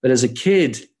 But as a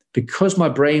kid, because my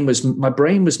brain was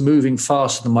moving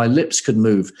faster than my lips could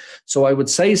move, so I would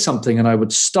say something and I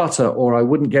would stutter, or I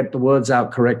wouldn't get the words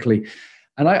out correctly.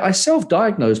 And I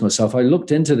self-diagnosed myself. I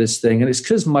looked into this thing, and it's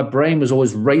because my brain was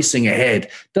always racing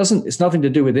ahead. It's nothing to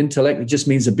do with intellect. It just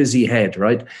means a busy head,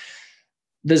 right?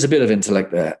 There's a bit of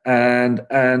intellect there,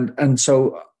 and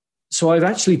so I've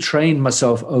actually trained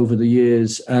myself over the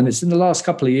years, and it's in the last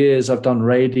couple of years I've done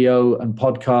radio and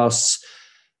podcasts.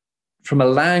 From a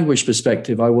language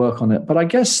perspective, I work on it. But I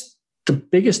guess the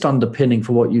biggest underpinning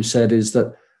for what you said is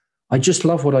that I just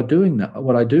love what I do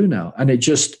now.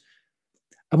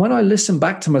 And when I listen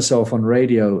back to myself on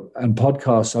radio and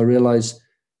podcasts, I realize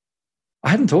I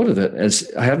hadn't thought of it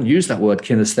as, I haven't used that word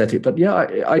kinesthetic, but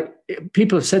yeah,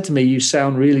 people have said to me, you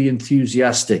sound really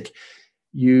enthusiastic.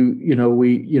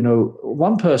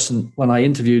 One person, when I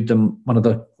interviewed them,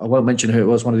 I won't mention who it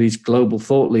was, one of these global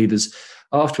thought leaders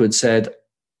afterwards said,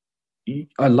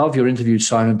 I love your interview,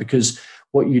 Simon, because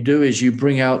what you do is you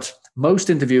bring out most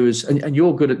interviewers, and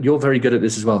you're very good at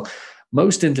this as well.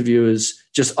 Most interviewers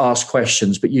just ask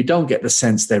questions, but you don't get the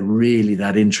sense they're really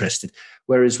that interested.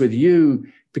 Whereas with you,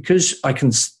 because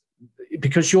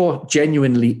you're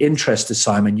genuinely interested,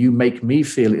 Simon, you make me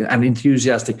feel, and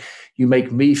enthusiastic, you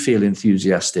make me feel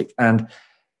enthusiastic. And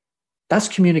that's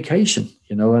communication,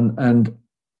 and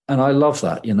I love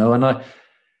that,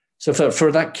 so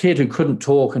for that kid who couldn't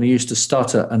talk and he used to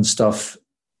stutter and stuff,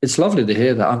 it's lovely to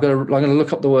hear that. I'm going to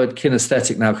look up the word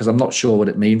kinesthetic now because I'm not sure what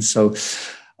it means. So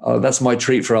that's my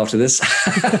treat for after this.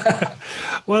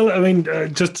 Well, I mean,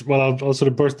 I'll sort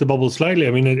of burst the bubble slightly.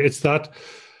 I mean, it's a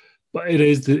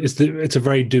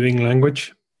very doing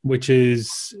language, which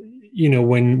is,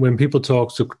 when people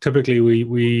talk. So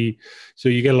typically so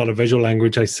you get a lot of visual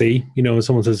language. I see, when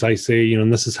someone says, I see,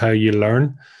 and this is how you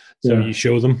learn. So you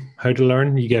show them how to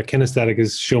learn. You get kinesthetic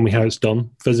is show me how it's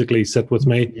done. Physically sit with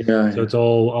me. Yeah. So it's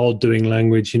all doing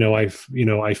language. I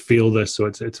feel this. So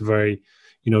it's very,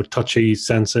 touchy,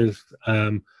 sensitive.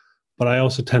 But I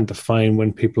also tend to find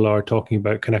when people are talking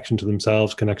about connection to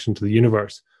themselves, connection to the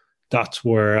universe, that's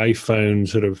where I found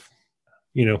sort of,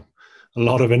 a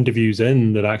lot of interviews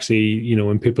in that actually,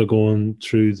 when people are going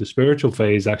through the spiritual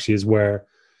phase, actually is where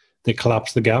they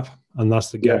collapse the gap. And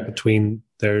that's the gap between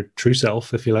their true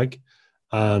self, if you like,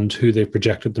 and who they've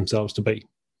projected themselves to be.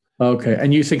 Okay.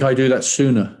 And you think I do that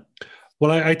sooner?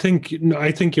 Well, I think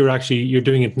you're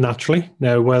doing it naturally.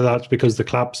 Now, whether that's because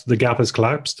the gap has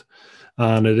collapsed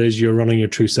and it is you're running your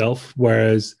true self.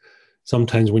 Whereas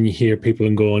sometimes when you hear people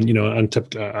and going, and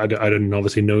typically, I didn't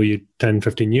obviously know you 10,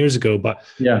 15 years ago, but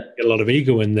a lot of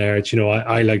ego in there. It's,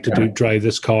 I like to drive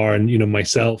this car and,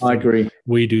 myself. I agree.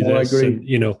 We do this. I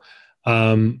agree.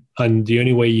 And the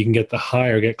only way you can get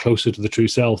closer to the true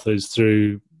self is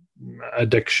through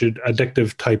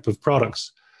addictive type of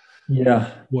products.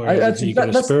 Yeah. Whereas if you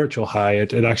get a spiritual high,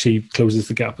 it actually closes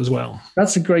the gap as well.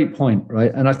 That's a great point,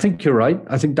 right? And I think you're right.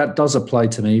 I think that does apply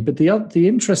to me. But the other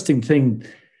interesting thing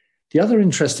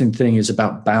is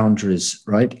about boundaries,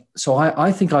 right? So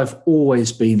I think I've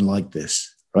always been like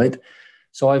this, right?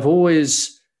 So I've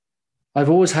always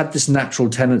had this natural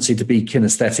tendency to be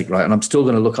kinesthetic, right? And I'm still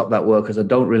going to look up that word because I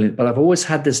don't really, but I've always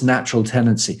had this natural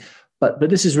tendency. But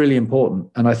this is really important.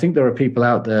 And I think there are people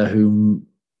out there whom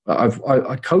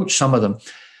I coach some of them.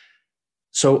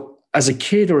 So as a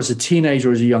kid or as a teenager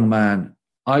or as a young man,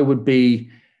 I would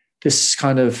be this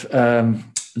kind of,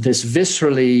 this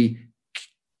viscerally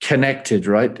connected,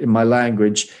 right, in my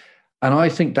language. And I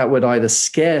think that would either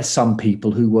scare some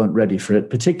people who weren't ready for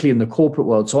it, particularly in the corporate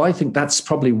world. So I think that's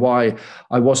probably why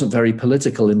I wasn't very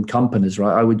political in companies,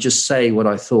 right? I would just say what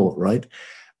I thought, right?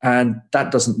 And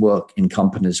that doesn't work in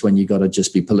companies when you got to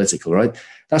just be political, right?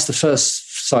 That's the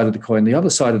first side of the coin. The other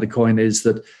side of the coin is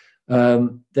that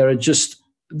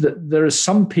there are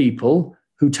some people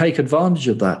who take advantage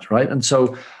of that, right? And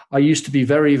so I used to be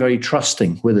very, very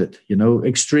trusting with it,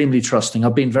 extremely trusting.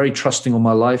 I've been very trusting all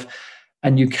my life.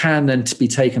 And you can then be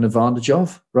taken advantage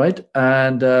of, right?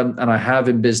 And I have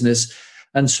in business.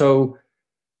 And so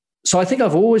I think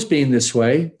I've always been this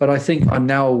way, but I think I'm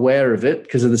now aware of it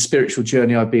because of the spiritual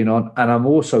journey I've been on. And I'm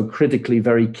also critically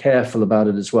very careful about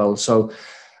it as well. So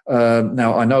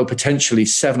now I know potentially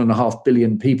 7.5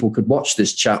 billion people could watch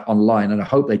this chat online, and I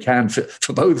hope they can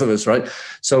for both of us, right?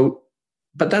 So,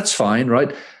 but that's fine,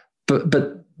 right?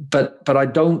 But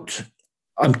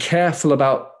I'm careful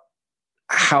about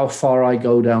how far I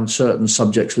go down certain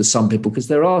subjects with some people, because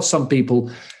there are some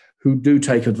people who do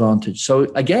take advantage.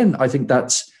 So again, I think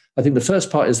the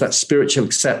first part is that spiritual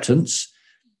acceptance.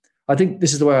 I think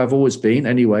this is the way I've always been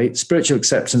anyway, spiritual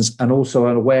acceptance and also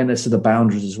an awareness of the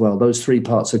boundaries as well. Those three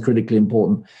parts are critically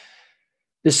important.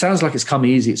 This sounds like it's come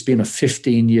easy. It's been a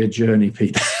 15-year journey,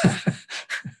 Pete.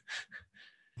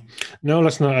 No,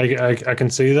 listen, I can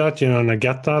see that, and I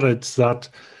get that. It's that,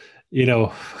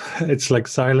 it's like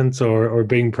silence or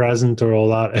being present or all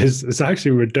that. It's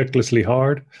actually ridiculously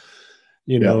hard,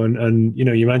 and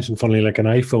you mentioned funnily like an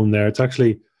iPhone there. It's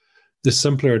actually, the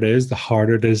simpler it is, the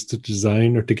harder it is to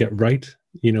design or to get right,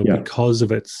 because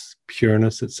of its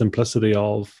pureness, its simplicity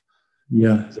of,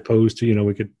 as opposed to,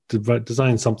 we could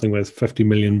design something with 50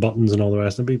 million buttons and all the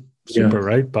rest. It'd be super,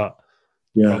 right? But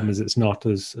The problem is it's not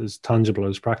as tangible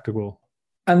as practical.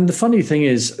 And the funny thing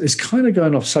is, it's kind of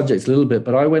going off subject a little bit,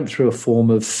 but I went through a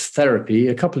form of therapy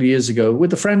a couple of years ago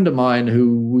with a friend of mine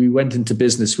who we went into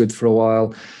business with for a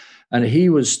while. And he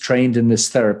was trained in this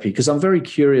therapy because I'm very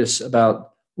curious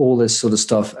about all this sort of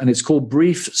stuff. And it's called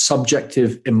brief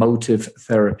subjective emotive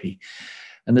therapy.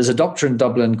 And there's a doctor in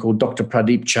Dublin called Dr.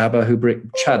 Pradeep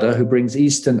Chadha who brings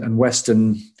Eastern and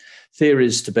Western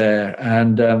theories to bear.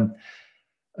 And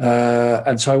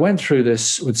so I went through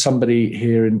this with somebody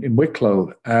here in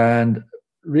Wicklow. And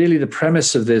really the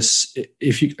premise of this,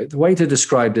 the way to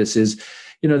describe this is,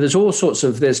 there's all sorts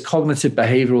of, there's cognitive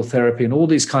behavioral therapy and all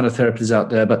these kind of therapies out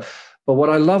there. But what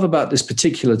I love about this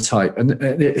particular type, and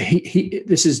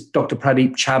this is Dr.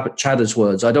 Pradeep Chadha's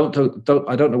words. I don't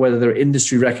know whether they're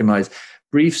industry recognized.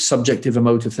 Brief subjective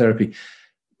emotive therapy.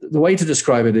 The way to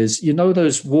describe it is,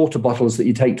 those water bottles that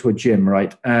you take to a gym,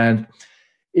 right? And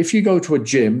if you go to a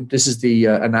gym, this is the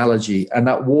analogy, and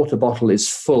that water bottle is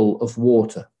full of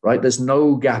water, right? There's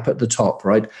no gap at the top,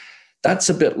 right? That's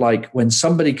a bit like when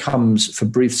somebody comes for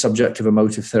brief subjective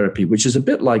emotive therapy, which is a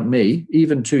bit like me,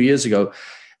 even 2 years ago.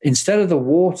 Instead of the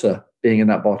water being in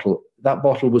that bottle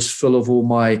was full of all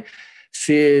my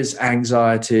fears,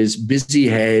 anxieties, busy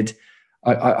head.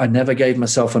 I never gave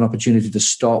myself an opportunity to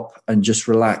stop and just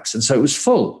relax. And so it was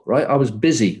full, right? I was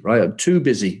busy, right? I'm too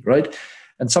busy, right?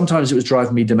 And sometimes it was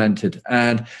driving me demented.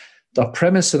 And the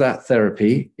premise of that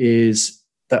therapy is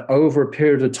that over a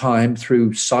period of time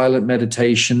through silent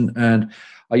meditation, and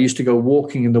I used to go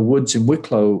walking in the woods in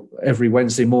Wicklow every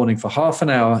Wednesday morning for half an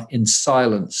hour in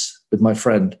silence with my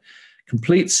friend,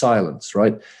 complete silence,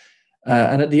 right?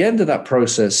 And at the end of that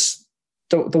process,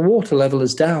 the water level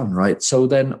is down, right? So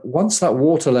then once that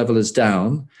water level is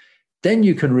down, then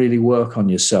you can really work on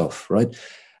yourself, right?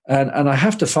 And I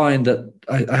have to find that,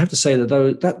 I have to say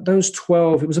that those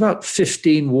 12, it was about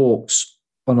 15 walks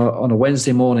on a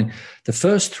Wednesday morning. The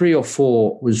first 3 or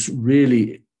 4 was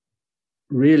really,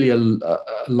 really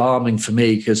alarming for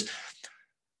me because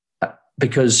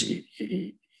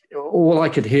all I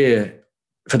could hear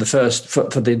for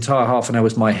the entire half an hour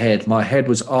was my head. My head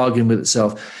was arguing with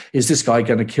itself. Is this guy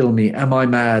going to kill me? Am I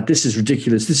mad? This is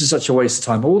ridiculous. This is such a waste of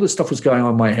time. All this stuff was going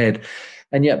on in my head.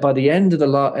 And yet by the end of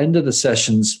the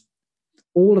sessions,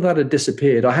 all of that had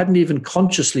disappeared. I hadn't even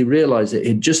consciously realized it.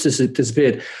 It just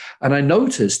disappeared. And I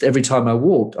noticed every time I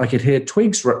walked, I could hear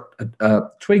twigs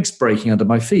breaking under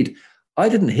my feet. I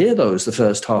didn't hear those the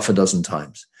first half a dozen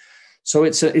times. So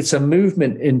it's a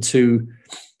movement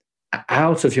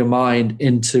out of your mind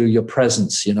into your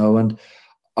presence, and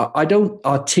I don't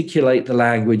articulate the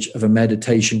language of a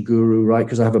meditation guru, right?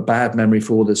 Because I have a bad memory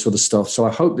for all this sort of stuff. So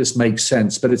I hope this makes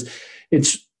sense. But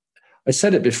I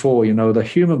said it before, the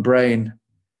human brain,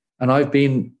 and I've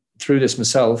been through this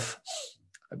myself.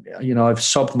 I've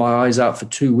sobbed my eyes out for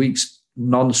 2 weeks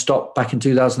nonstop back in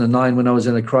 2009 when I was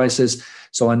in a crisis.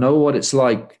 So I know what it's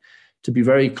like to be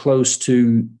very close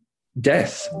to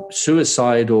death,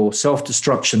 suicide, or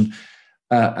self-destruction.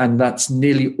 And that's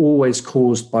nearly always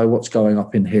caused by what's going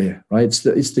up in here, right?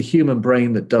 It's the human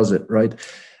brain that does it, right?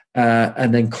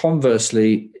 And then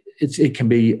conversely, it can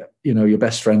be, your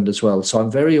best friend as well. So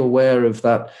I'm very aware of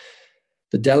that,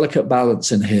 the delicate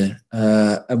balance in here.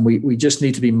 And we just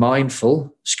need to be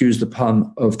mindful, excuse the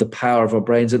pun, of the power of our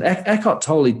brains. And Eckhart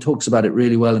Tolle talks about it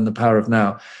really well in The Power of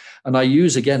Now. And I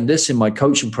use, again, this in my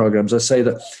coaching programs. I say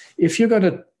that if you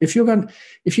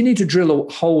need to drill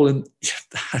a hole in,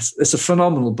 it's a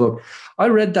phenomenal book. I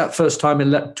read that first time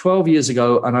 12 years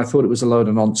ago, and I thought it was a load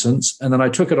of nonsense. And then I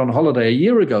took it on holiday a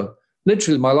year ago,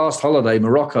 literally my last holiday,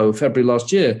 Morocco, February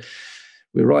last year.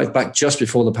 We arrived back just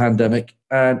before the pandemic.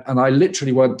 And I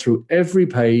literally went through every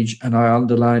page and I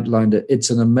underlined it.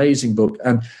 It's an amazing book.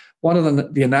 And one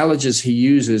of the analogies he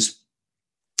uses,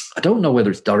 I don't know whether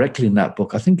it's directly in that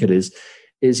book, I think it is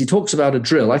he talks about a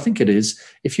drill. I think it is.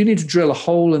 If you need to drill a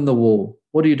hole in the wall,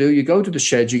 what do? You go to the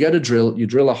shed, you get a drill, you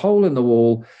drill a hole in the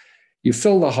wall, you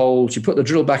fill the holes, you put the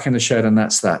drill back in the shed, and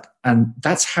that's that. And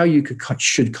that's how you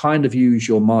should kind of use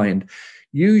your mind.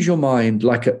 Use your mind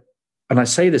and I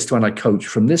say this when I coach,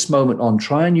 from this moment on,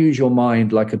 try and use your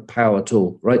mind like a power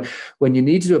tool, right? When you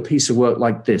need to do a piece of work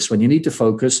like this, when you need to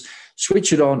focus,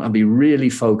 switch it on and be really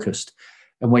focused.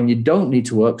 And when you don't need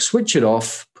to work, switch it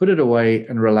off, put it away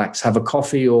and relax, have a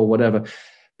coffee or whatever.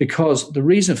 Because the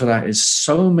reason for that is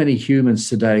so many humans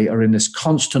today are in this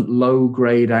constant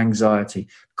low-grade anxiety,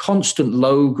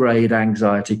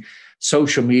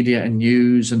 social media and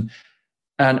news. And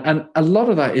a lot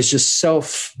of that is just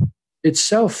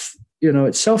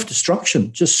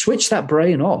self-destruction. Just switch that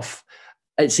brain off.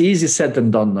 It's easier said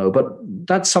than done, though. But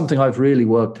that's something I've really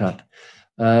worked at.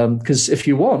 Because if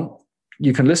you want,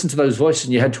 you can listen to those voices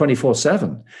in your head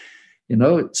 24/7.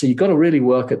 So you've got to really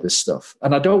work at this stuff.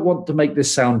 And I don't want to make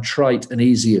this sound trite and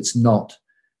easy. It's not.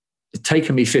 It's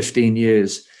taken me 15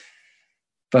 years.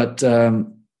 But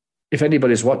if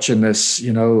anybody's watching this,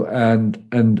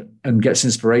 and gets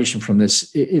inspiration from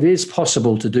this, it is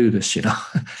possible to do this,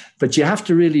 but you have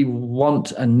to really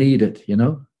want and need it,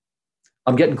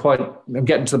 I'm getting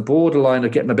to the borderline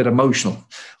of getting a bit emotional,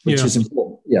 which is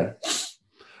important. Yeah.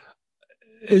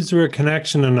 Is there a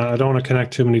connection, and I don't want to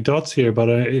connect too many dots here, but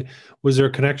was there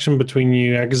a connection between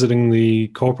you exiting the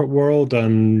corporate world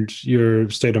and your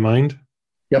state of mind?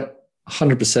 Yep,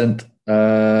 100%.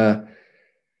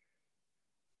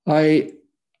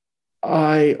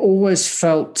 I always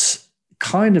felt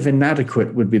kind of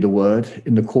inadequate, would be the word,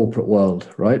 in the corporate world,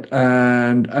 right?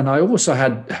 And I also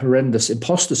had horrendous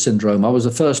imposter syndrome. I was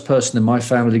the first person in my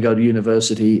family to go to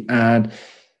university, and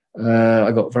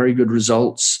I got very good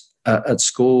results at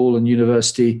school and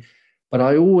university, but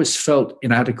I always felt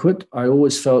inadequate. I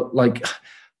always felt like,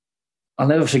 I'll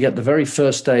never forget the very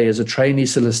first day as a trainee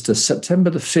solicitor,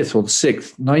 September the 5th or the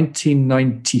 6th,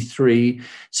 1993,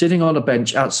 sitting on a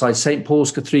bench outside St.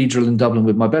 Paul's Cathedral in Dublin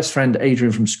with my best friend,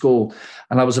 Adrian, from school.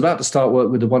 And I was about to start work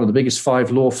with one of the biggest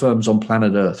 5 law firms on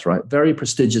planet Earth, right? Very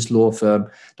prestigious law firm.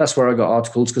 That's where I got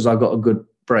articles because I got a good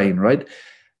brain, right?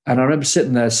 And I remember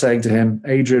sitting there saying to him,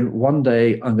 Adrian, one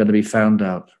day I'm going to be found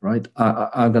out, right?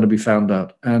 I'm going to be found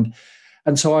out. And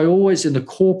so I always, in the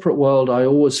corporate world, I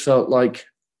always felt like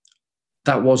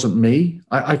that wasn't me.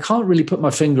 I can't really put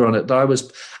my finger on it, that I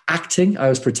was acting, I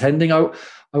was pretending. I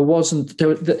wasn't,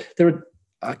 there are,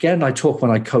 again, I talk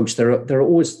when I coach, there are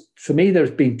always, for me,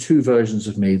 there's been 2 versions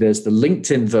of me. There's the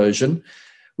LinkedIn version,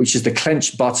 which is the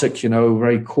clenched buttock,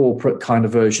 very corporate kind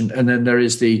of version. And then there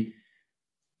is the,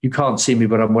 you can't see me,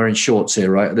 but I'm wearing shorts here,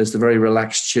 right? There's the very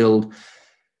relaxed, chilled,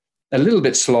 a little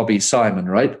bit slobby Simon,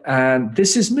 right? And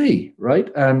this is me, right?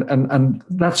 And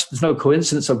there's no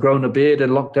coincidence I've grown a beard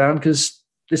in lockdown, because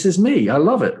this is me. I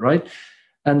love it, right?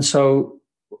 And so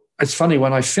it's funny,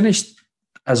 when I finished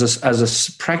as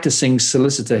a practicing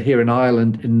solicitor here in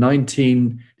Ireland in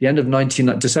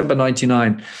December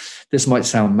 99, this might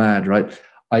sound mad, right?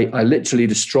 I literally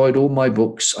destroyed all my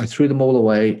books. I threw them all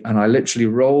away, and I literally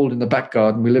rolled in the back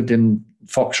garden. We lived in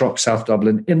Foxrock, South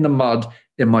Dublin, in the mud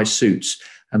in my suits,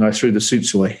 and I threw the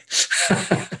suits away.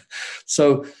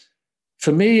 So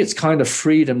for me, it's kind of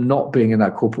freedom not being in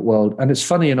that corporate world. And it's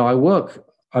funny,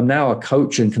 I'm now a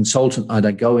coach and consultant, and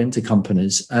I go into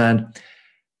companies, and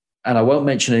I won't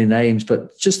mention any names,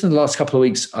 but just in the last couple of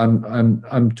weeks,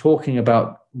 I'm talking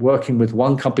about working with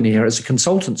one company here as a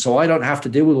consultant, so I don't have to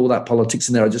deal with all that politics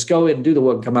in there. I just go in, do the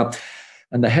work, and come out.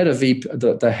 And the head of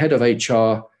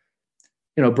HR,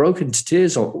 broke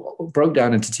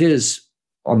down into tears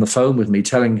on the phone with me,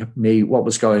 telling me what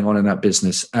was going on in that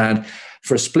business. And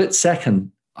for a split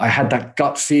second, I had that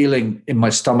gut feeling in my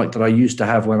stomach that I used to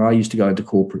have when I used to go into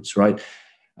corporates, right?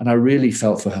 And I really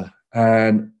felt for her.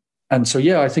 And so,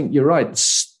 yeah, I think you're right.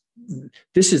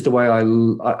 This is the way I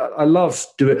love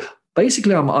doing it.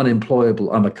 Basically, I'm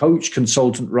unemployable. I'm a coach,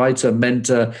 consultant, writer,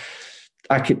 mentor,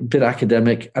 bit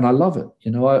academic, and I love it.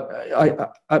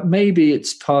 I maybe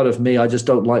it's part of me. I just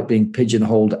don't like being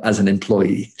pigeonholed as an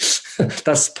employee.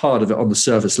 That's part of it on the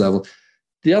surface level.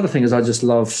 The other thing is I just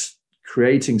love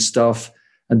creating stuff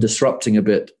and disrupting a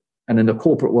bit. And in the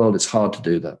corporate world, it's hard to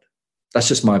do that. That's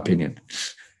just my opinion.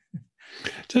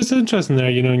 Just interesting there,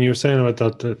 and you were saying about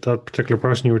that particular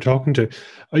person you were talking to.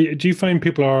 Do you find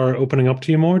people are opening up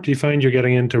to you more? Do you find you're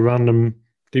getting into random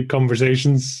deep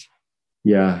conversations?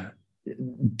 Yeah,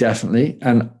 definitely.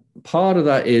 And part of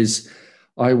that is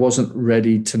I wasn't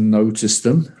ready to notice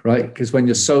them, right? Because when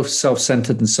you're so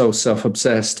self-centered and so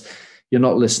self-obsessed, you're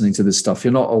not listening to this stuff.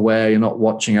 You're not aware. You're not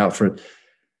watching out for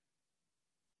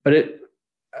it.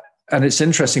 And it's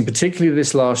interesting, particularly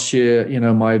this last year,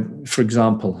 for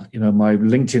example, my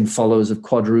LinkedIn followers have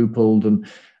quadrupled and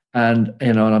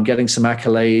I'm getting some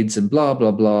accolades and blah,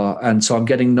 blah, blah. And so I'm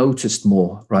getting noticed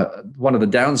more, right? One of the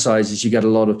downsides is you get a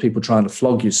lot of people trying to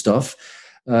flog your stuff.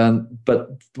 But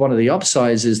one of the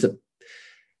upsides is that,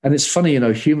 and it's funny,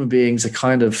 human beings are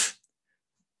kind of,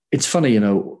 it's funny,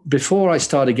 before I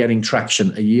started getting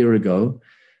traction a year ago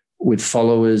with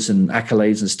followers and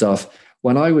accolades and stuff,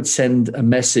 when I would send a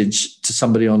message to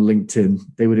somebody on LinkedIn,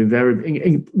 they would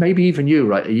invariably, maybe even you,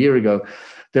 right, a year ago,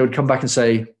 they would come back and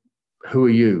say, who are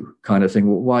you, kind of thing.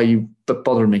 Well, why are you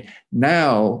bothering me?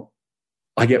 Now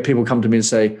I get people come to me and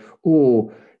say,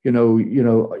 oh,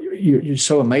 you're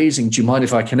so amazing. Do you mind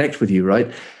if I connect with you,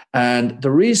 right? And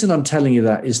the reason I'm telling you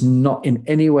that is not in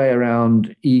any way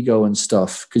around ego and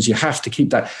stuff, because you have to keep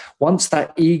that. Once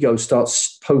that ego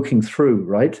starts poking through,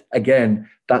 right, again,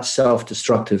 that's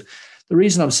self-destructive. The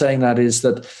reason I'm saying that is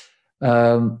that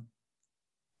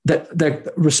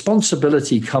that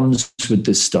responsibility comes with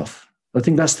this stuff. I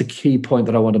think that's the key point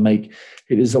that I want to make.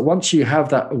 It is that once you have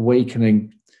that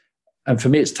awakening, and for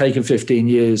me, it's taken 15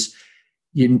 years,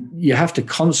 you have to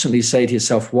constantly say to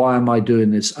yourself, why am I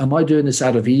doing this? Am I doing this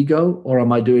out of ego, or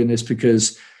am I doing this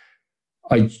because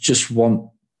I just want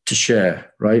to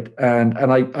share, right? And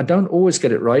I don't always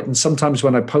get it right. And sometimes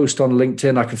when I post on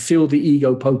LinkedIn, I can feel the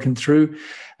ego poking through.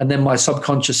 And then my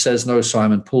subconscious says, no,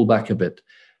 Simon, pull back a bit.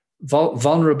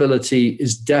 Vulnerability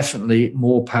is definitely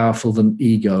more powerful than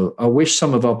ego. I wish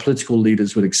some of our political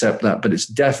leaders would accept that, but it's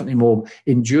definitely more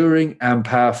enduring and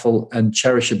powerful and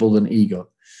cherishable than ego.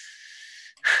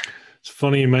 It's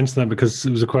funny you mentioned that, because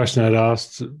it was a question I'd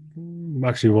asked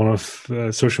actually one of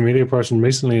a social media person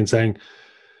recently, and saying,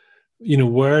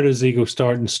 where does ego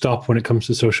start and stop when it comes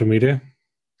to social media?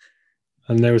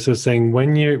 And they were sort of saying,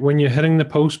 when you're hitting the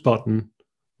post button,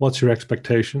 what's your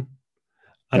expectation?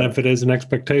 And if it is an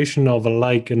expectation of a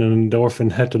like and an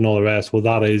endorphin hit and all the rest, well,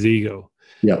 that is ego.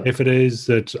 Yeah. If it is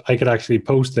that I could actually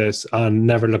post this and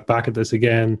never look back at this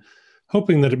again,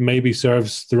 hoping that it maybe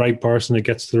serves the right person, it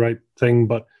gets the right thing,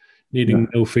 but needing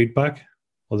no feedback,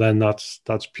 well, then that's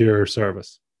pure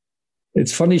service.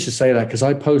 It's funny you should say that, because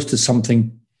I posted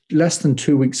something less than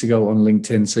 2 weeks ago on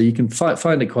LinkedIn, so you can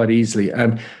find it quite easily.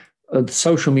 And a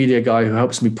social media guy who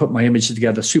helps me put my images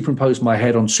together superimposed my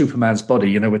head on Superman's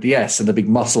body, with the S and the big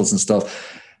muscles and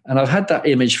stuff. And I've had that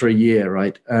image for a year,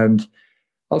 right? And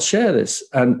I'll share this.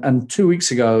 And 2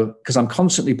 weeks ago, because I'm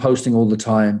constantly posting all the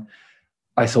time,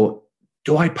 I thought,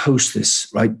 do I post this,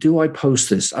 right? Do I post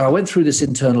this? And I went through this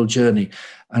internal journey,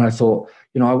 and I thought,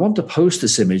 I want to post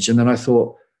this image. And then I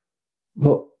thought,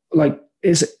 well,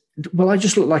 will I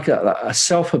just look like a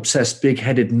self-obsessed,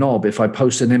 big-headed knob if I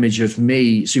post an image of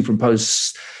me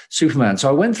superimposed Superman? So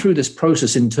I went through this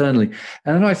process internally,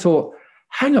 and then I thought,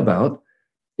 hang about,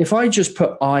 if I just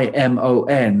put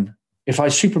IMON, if I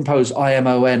superimpose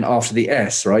IMON after the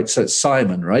S, right? So it's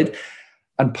Simon, right?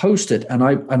 And post it, and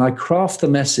I craft the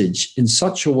message in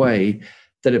such a way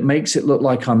that it makes it look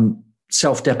like I'm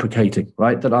self-deprecating,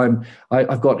 right? That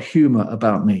I've got humor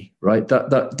about me, right?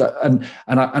 And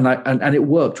it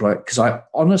worked, right? Because my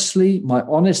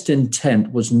honest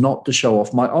intent was not to show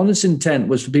off. My honest intent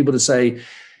was for people to say,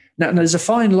 now there's a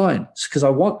fine line,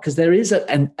 because there is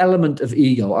an element of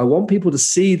ego. I want people to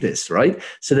see this, right?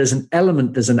 So there's an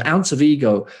ounce of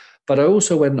ego, but I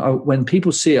also, when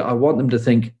people see it, I want them to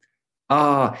think,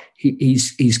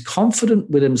 he's confident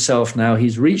with himself now.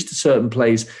 He's reached a certain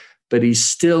place, but he's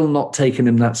still not taking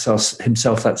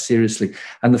himself that seriously.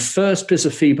 And the first piece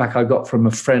of feedback I got from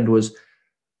a friend was,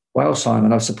 wow,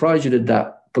 Simon, I'm surprised you did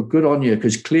that, but good on you,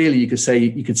 because clearly you could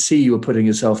see you were putting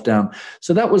yourself down.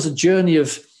 So that was a journey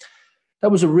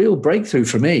that was a real breakthrough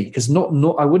for me, because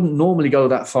I wouldn't normally go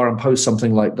that far and post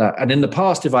something like that. And in the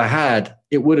past, if I had,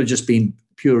 it would have just been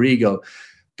pure ego.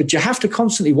 But you have to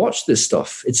constantly watch this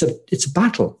stuff. It's a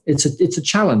battle. It's a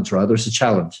challenge, rather. It's a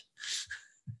challenge.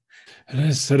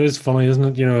 It is funny, isn't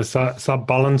it? It's that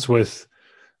balance with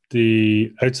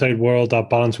the outside world, that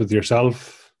balance with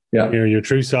yourself, your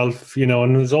true self,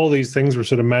 and there's all these things we're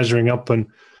sort of measuring up. And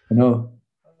I know.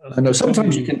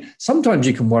 Sometimes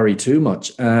you can worry too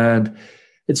much. And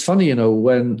it's funny, I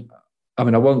won't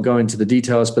go into the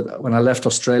details, but when I left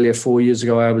Australia 4 years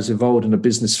ago, I was involved in a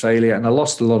business failure and I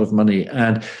lost a lot of money.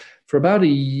 And for about a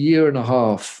year and a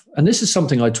half, and this is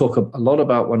something I talk a lot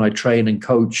about when I train and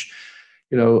coach,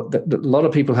 that a lot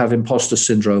of people have imposter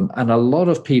syndrome, and a lot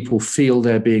of people feel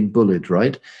they're being bullied,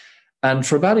 right? And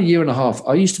for about a year and a half,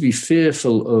 I used to be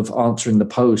fearful of answering the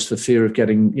post for fear of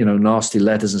getting, nasty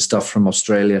letters and stuff from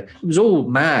Australia. It was all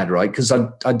mad, right? Because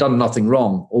I'd done nothing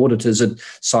wrong. Auditors had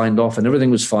signed off and everything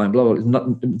was fine. Blah, blah,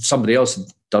 blah. Somebody else had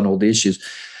done all the issues.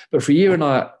 But for a year and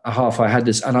a half, I had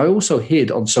this, and I also hid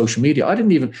on social media.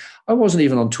 I wasn't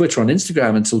even on Twitter, on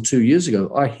Instagram until 2 years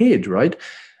ago. I hid, right?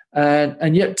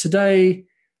 And yet today,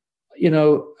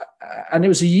 and it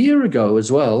was a year ago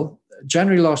as well,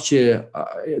 January last year,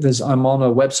 I'm on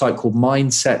a website called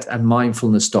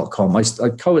mindsetandmindfulness.com. I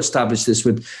co-established this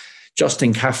with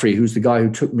Justin Caffrey, who's the guy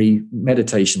who took me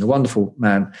meditation, a wonderful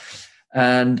man.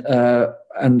 And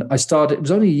I started, it was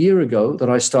only a year ago that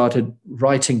I started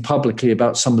writing publicly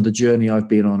about some of the journey I've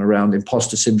been on around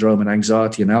imposter syndrome and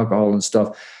anxiety and alcohol and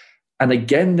stuff. And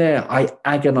again there, I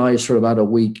agonized for about a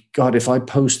week. God, if I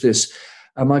post this,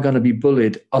 am I going to be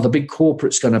bullied? Are the big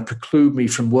corporates going to preclude me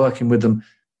from working with them?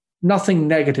 Nothing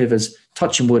negative, as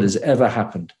touching wood, has ever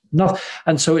happened.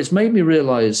 And so it's made me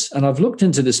realize, and I've looked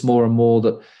into this more and more,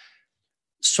 that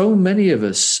so many of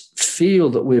us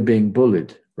feel that we're being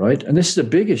bullied, right? And this is a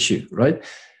big issue, right?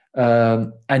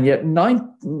 And yet,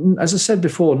 as I said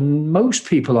before, most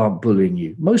people aren't bullying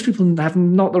you. Most people have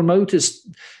not the remotest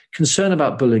concern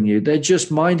about bullying you. They're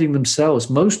just minding themselves.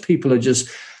 Most people are just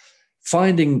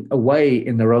finding a way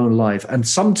in their own life. And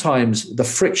sometimes the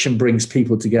friction brings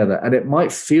people together, and it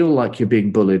might feel like you're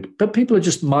being bullied, but people are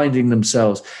just minding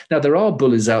themselves. Now, there are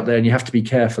bullies out there, and you have to be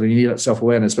careful, and you need that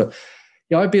self-awareness. But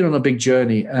I've been on a big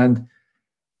journey, and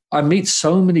I meet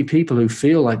so many people who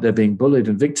feel like they're being bullied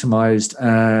and victimized.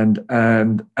 And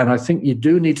I think you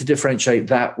do need to differentiate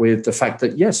that with the fact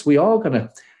that, yes, we are going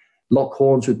to lock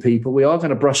horns with people. We are going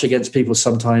to brush against people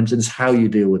sometimes, and it's how you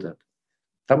deal with it.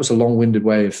 That was a long-winded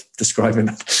way of describing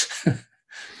that.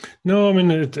 No, I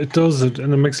mean, it does, and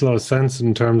it makes a lot of sense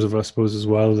in terms of, I suppose, as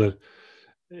well, that,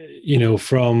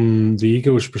 from the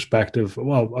egoist perspective,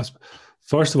 well,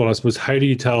 first of all, I suppose, how do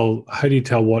you tell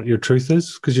what your truth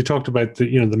is? Because you talked about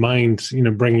the mind,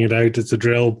 bringing it out. It's a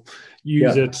drill.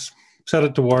 Use it, set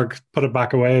it to work, put it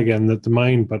back away again. That the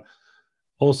mind, but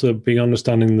also being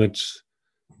understanding that,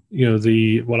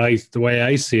 the way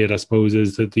I see it, I suppose,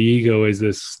 is that the ego is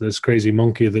this crazy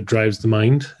monkey that drives the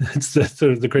mind. It's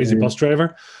the crazy bus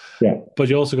driver. Yeah. But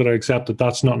you also got to accept that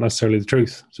that's not necessarily the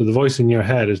truth. So the voice in your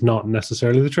head is not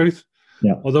necessarily the truth.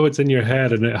 Yeah. Although it's in your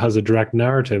head and it has a direct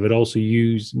narrative, it also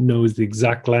knows the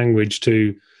exact language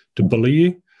to bully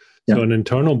you. Yeah. So an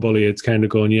internal bully, it's kind of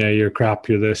going, yeah, you're crap,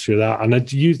 you're this, you're that. And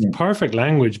it used perfect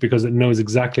language because it knows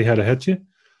exactly how to hit you.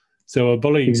 So a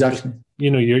bully, exactly.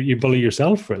 You bully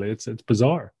yourself, really. It's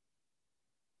bizarre.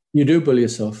 You do bully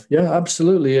yourself. Yeah,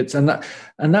 absolutely. And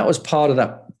that was part of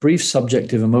that brief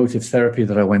subjective emotive therapy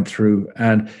that I went through.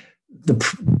 And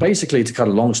basically, to cut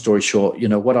a long story short,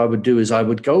 what I would do is I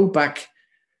would go back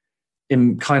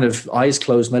in kind of eyes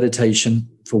closed meditation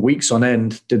for weeks on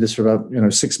end, did this for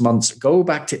about 6 months, go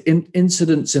back to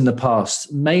incidents in the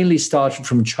past, mainly started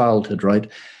from childhood,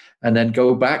 right? And then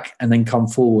go back and then come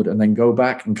forward, and then go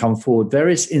back and come forward.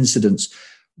 Various incidents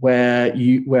where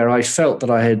I felt that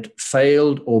I had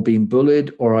failed or been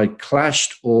bullied, or I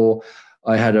clashed, or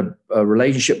I had a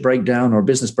relationship breakdown or a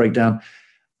business breakdown.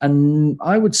 And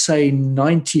I would say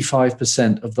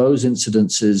 95% of those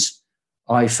incidences,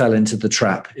 I fell into the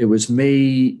trap. It was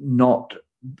me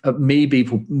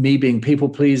being people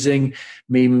pleasing,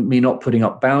 me not putting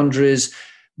up boundaries,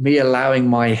 me allowing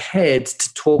my head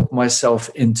to talk myself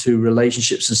into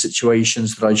relationships and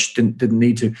situations that I didn't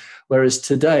need to. Whereas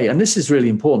today, and this is really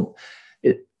important,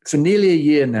 for nearly a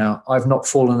year now, I've not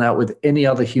fallen out with any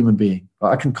other human being.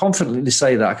 I can confidently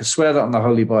say that. I can swear that on the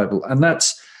Holy Bible. And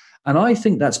I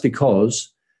think that's because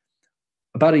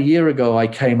about a year ago, I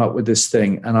came up with this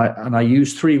thing, and I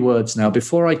use 3 words now.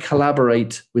 Before I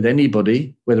collaborate with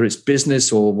anybody, whether it's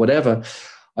business or whatever,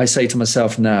 I say to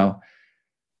myself now,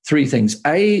 3 things.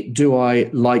 A, do I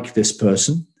like this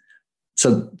person?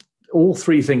 So all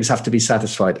 3 things have to be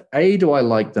satisfied. A, do I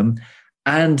like them?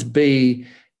 And B,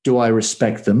 do I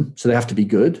respect them? So they have to be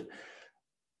good.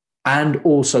 And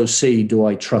also C, do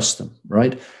I trust them,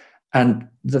 right? And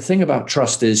the thing about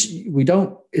trust is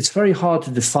it's very hard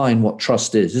to define what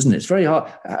trust is, isn't it? It's very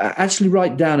hard. Actually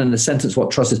write down in a sentence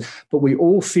what trust is, but we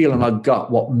all feel in our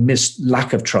gut what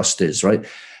lack of trust is, right?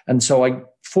 And so I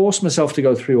force myself to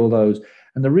go through all those.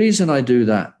 And the reason I do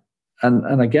that,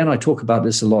 and again, I talk about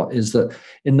this a lot, is that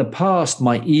in the past,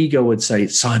 my ego would say,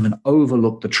 Simon,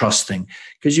 overlook the trust thing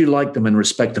because you like them and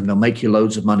respect them. They'll make you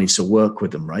loads of money, so work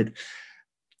with them, right?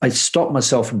 I stop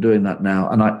myself from doing that now.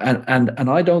 And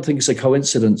I don't think it's a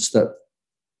coincidence that,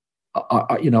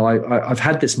 I've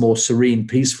had this more serene,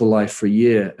 peaceful life for a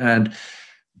year. And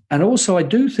also I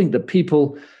do think that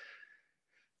people,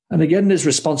 and again, there's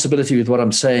responsibility with what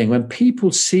I'm saying. When people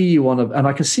see you and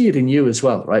I can see it in you as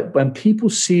well, right? When people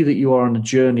see that you are on a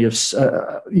journey of,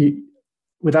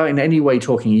 without in any way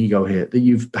talking ego here, that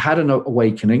you've had an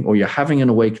awakening or you're having an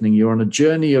awakening, you're on a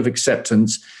journey of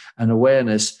acceptance and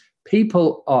awareness,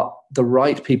 people are the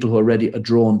right people who are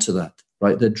drawn to that,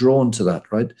 right? They're drawn to that,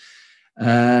 right?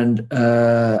 And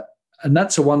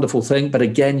that's a wonderful thing. But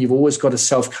again, you've always got to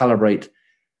self-calibrate.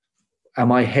 Am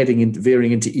I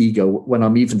veering into ego when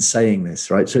I'm even saying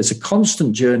this, right? So it's a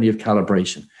constant journey of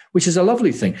calibration, which is a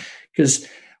lovely thing because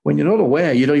when you're not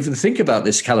aware, you don't even think about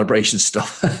this calibration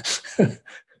stuff.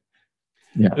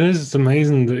 Yeah, it is. It's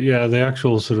amazing that, the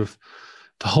actual sort of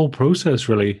the whole process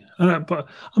really. But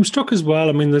I'm struck as well.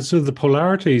 I mean, the sort of the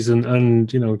polarities and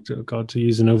God, to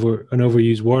use an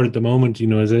overused word at the moment,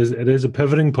 it is a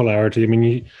pivoting polarity. I mean,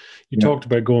 you talked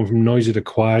about going from noisy to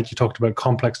quiet. You talked about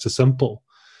complex to simple.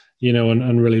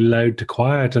 And really loud to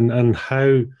quiet, and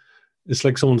how it's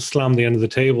like someone slammed the end of the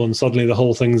table and suddenly the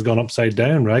whole thing's gone upside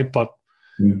down, right? But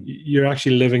you're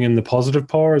actually living in the positive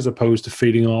power as opposed to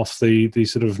feeding off the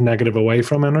sort of negative away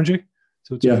from energy.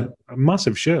 So it's a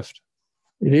massive shift.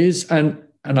 It is, and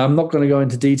I'm not going to go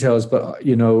into details, but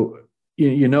you know,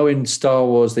 in Star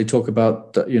Wars they talk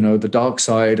about the dark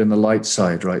side and the light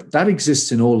side, right? That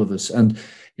exists in all of us. And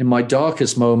in my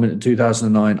darkest moment in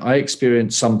 2009, I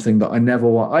experienced something that I never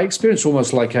want. I experienced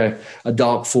almost like a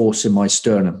dark force in my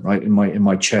sternum, right, in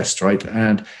my chest, right,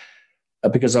 and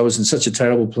because I was in such a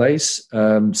terrible place,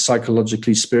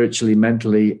 psychologically, spiritually,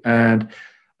 mentally, and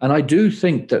I do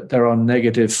think that there are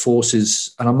negative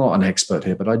forces, and I'm not an expert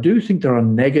here, but I do think there are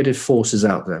negative forces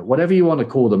out there, whatever you want to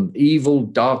call them, evil,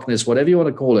 darkness, whatever you want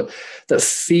to call it, that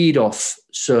feed off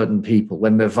certain people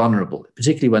when they're vulnerable,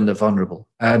 particularly when they're vulnerable.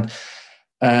 And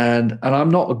I'm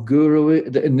not a guru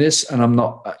in this, and I'm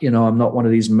not one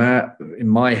of these mad, in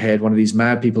my head, one of these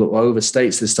mad people who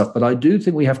overstates this stuff. But I do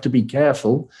think we have to be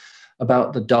careful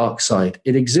about the dark side.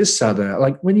 It exists out there.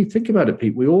 Like when you think about it,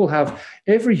 Pete,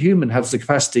 every human has the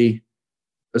capacity,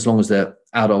 as long as they're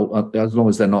adult, as long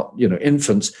as they're not,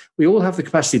 infants, we all have the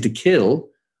capacity to kill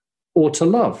or to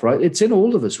love, right? It's in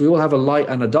all of us. We all have a light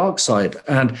and a dark side.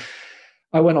 And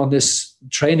I went on this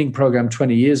training program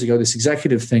 20 years ago, this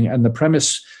executive thing, and the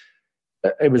premise,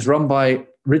 it was run by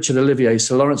Richard Olivier,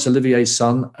 Sir Laurence Olivier's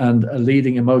son, and a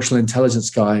leading emotional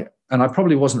intelligence guy. And I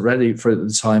probably wasn't ready for it at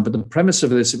the time, but the premise of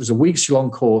this, it was a weeks-long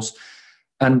course,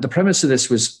 and the premise of this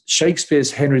was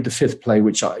Shakespeare's Henry V play,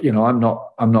 which I'm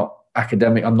not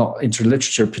academic, I'm not into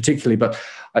literature particularly, but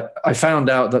I found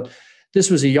out that this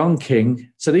was a young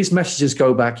king. So these messages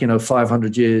go back,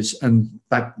 500 years and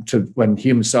back to when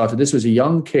humans started. This was a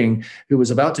young king who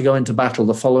was about to go into battle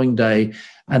the following day.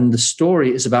 And the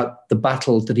story is about the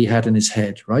battle that he had in his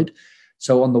head, right?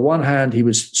 So on the one hand, he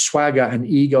was swagger and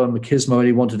ego and machismo, and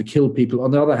he wanted to kill people.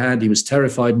 On the other hand, he was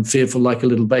terrified and fearful like a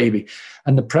little baby.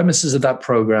 And the premises of that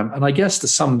program, and I guess to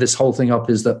sum this whole thing up,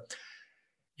 is that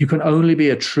you can only be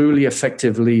a truly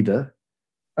effective leader.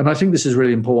 And I think this is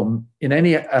really important in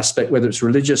any aspect, whether it's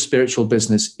religious, spiritual,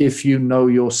 business, if you know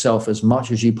yourself as much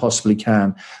as you possibly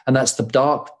can. And that's the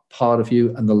dark part of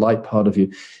you and the light part of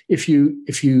you. If you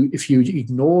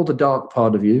ignore the dark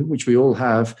part of you, which we all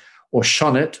have, or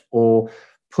shun it, or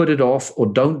put it off, or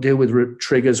don't deal with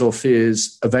triggers or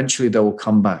fears, eventually they will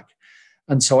come back.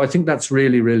 And so I think that's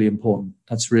really, really important.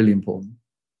 That's really important.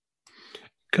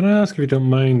 Can I ask if you don't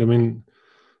mind? I mean,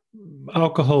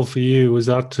 alcohol for you, was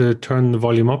that to turn the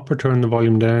volume up or turn the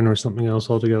volume down or something else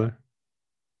altogether?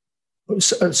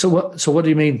 So what do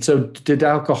you mean? So did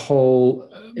alcohol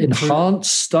enhance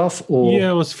stuff? Or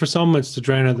yeah, it was, for some it's to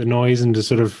drown out the noise and to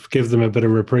sort of give them a bit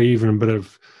of reprieve and a bit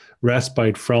of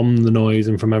respite from the noise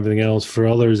and from everything else. For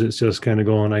others, it's just kind of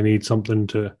going, I need something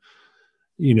to,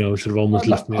 sort of almost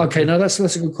lift me up. Okay, no, that's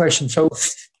a good question. So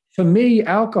for me,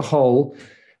 alcohol,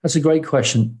 that's a great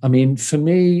question. I mean, for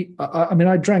me,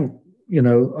 I drank,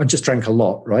 I just drank a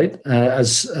lot, right?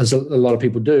 As a lot of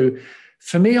people do.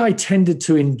 For me, I tended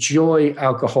to enjoy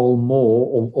alcohol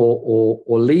more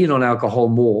or lean on alcohol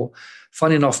more.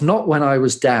 Funny enough, not when I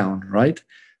was down, right?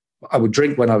 I would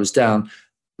drink when I was down.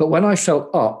 But when I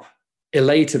felt up,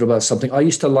 elated about something, I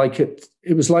used to like it.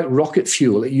 It was like rocket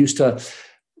fuel. It used to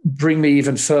bring me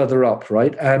even further up,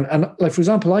 right? And like, for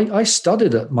example, I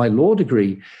studied at my law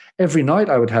degree. Every night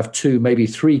I would have 2, maybe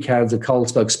 3 cans of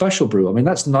Carlsberg Special Brew. I mean,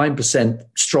 that's 9%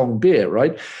 strong beer,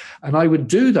 right? And I would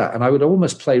do that, and I would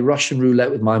almost play Russian roulette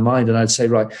with my mind, and I'd say,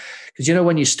 right, because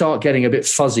when you start getting a bit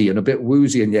fuzzy and a bit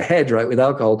woozy in your head, right, with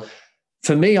alcohol,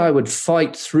 for me, I would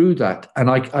fight through that, and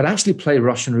I'd actually play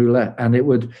Russian roulette, and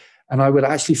I would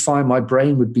actually find my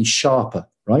brain would be sharper,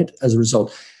 right, as a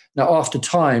result. Now, after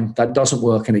time, that doesn't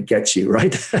work and it gets you,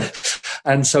 right?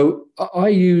 And so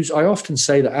I often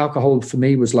say that alcohol for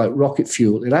me was like rocket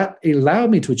fuel. It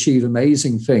allowed me to achieve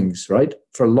amazing things, right,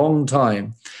 for a long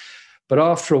time. But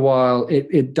after a while,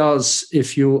 it does,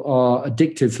 if you are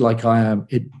addictive like I am,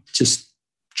 it just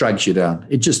drags you down.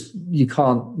 You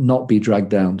can't not be dragged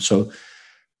down. So,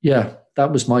 yeah,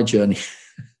 that was my journey.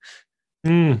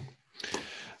 Very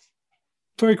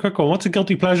quick one. What's a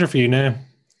guilty pleasure for you now?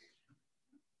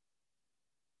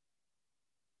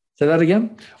 Say that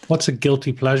again? What's a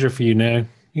guilty pleasure for you now?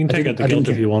 You can take out the guilt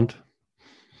if you want.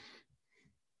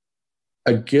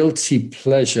 A guilty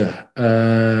pleasure,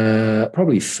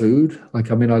 probably food. I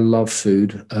love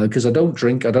food because I don't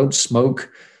drink, I don't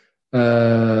smoke.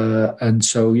 And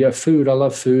so, yeah, food, I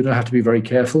love food. I have to be very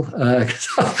careful. I'm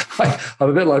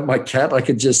a bit like my cat. I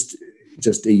could just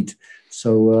eat.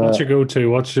 So what's your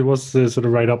go-to? What's the sort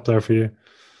of right up there for you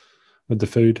with the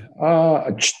food?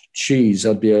 Cheese.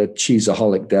 I'd be a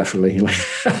cheeseaholic, definitely.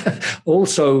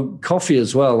 Also, coffee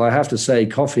as well. I have to say,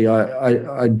 coffee.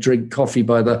 I drink coffee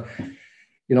by the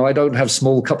I don't have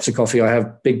small cups of coffee. I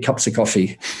have big cups of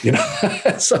coffee,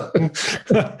 So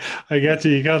I get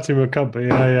you. You can't see my cup.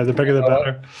 Yeah. The bigger the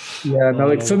better. Yeah.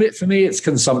 No, for me, it's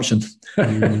consumption.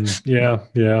 Yeah.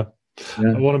 I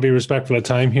want to be respectful of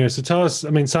time here. So tell us,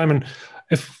 Simon,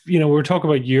 if, we're talking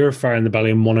about your fire in the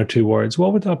belly in one or two words,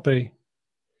 what would that be?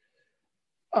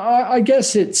 I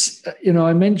guess it's,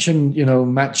 I mentioned,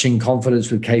 matching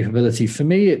confidence with capability. For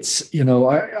me, it's,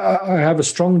 I have a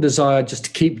strong desire just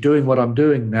to keep doing what I'm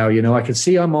doing now. I can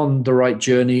see I'm on the right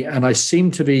journey, and I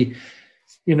seem to be,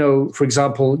 for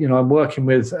example, I'm working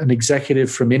with an executive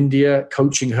from India,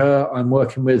 coaching her. I'm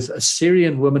working with a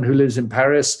Syrian woman who lives in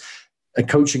Paris,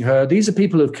 coaching her. These are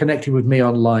people who've connected with me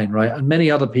online, right? And many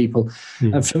other people.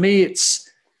 And for me, it's,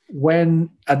 when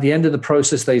at the end of the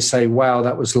process they say, wow,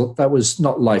 that was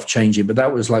not life-changing, but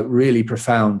that was like really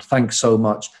profound, thanks so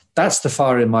much. That's the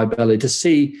fire in my belly, to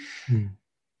see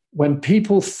when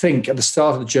people think at the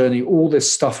start of the journey, all this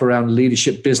stuff around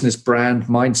leadership, business, brand,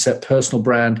 mindset, personal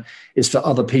brand is for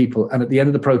other people. And at the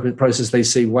end of the process, they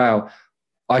see, wow,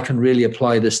 I can really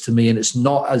apply this to me. And it's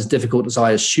not as difficult as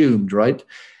I assumed, right?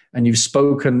 And you've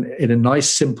spoken in a nice,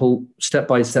 simple,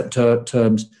 step-by-step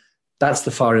terms. That's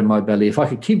the fire in my belly. If I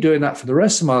could keep doing that for the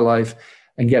rest of my life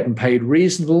and getting paid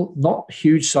reasonable, not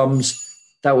huge sums,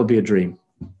 that would be a dream.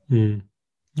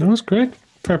 That's great.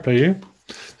 Fair play you.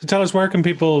 So tell us, where can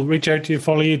people reach out to you,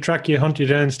 follow you, track you, hunt you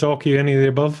down, stalk you, any of the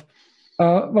above?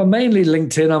 Well, mainly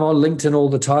LinkedIn. I'm on LinkedIn all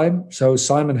the time. So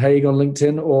Simon Haigh on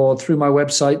LinkedIn, or through my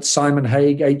website,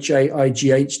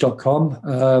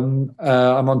 simonhaigh.com.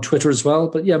 I'm on Twitter as well.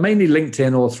 But yeah, mainly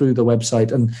LinkedIn or through the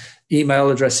website. And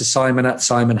email address is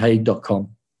simon@simonhaigh.com.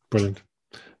 Brilliant.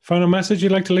 Final message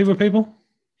you'd like to leave with people?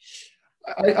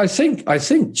 I think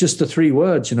just the three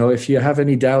words, if you have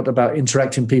any doubt about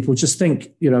interacting with people, just think,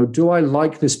 do I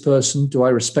like this person? Do I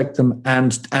respect them?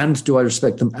 And do I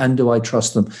respect them? And do I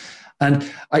trust them? And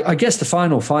I guess the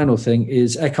final thing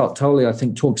is Eckhart Tolle, I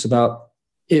think, talks about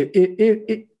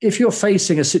if you're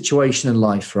facing a situation in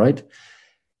life, right,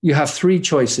 you have three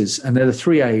choices, and they're the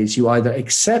three A's. You either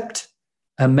accept,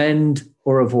 amend,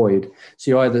 or avoid.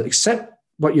 So you either accept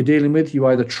what you're dealing with, you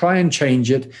either try and change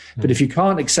it, but if you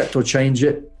can't accept or change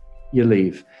it, you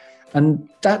leave. And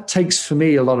that takes, for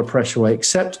me, a lot of pressure away.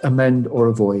 Accept, amend, or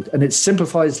avoid. And it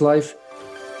simplifies life.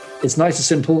 It's nice and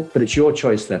simple, but it's your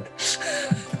choice then.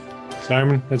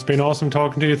 Simon, it's been awesome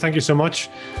talking to you. Thank you so much.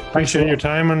 Appreciate your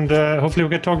time, and hopefully we'll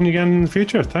get talking again in the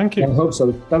future. Thank you. I hope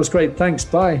so. That was great. Thanks.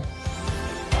 Bye.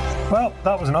 Well,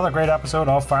 that was another great episode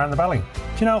of Fire in the Belly.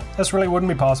 This really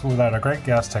wouldn't be possible without our great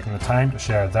guests taking the time to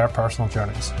share their personal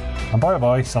journeys. And boy, oh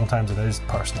boy, sometimes it is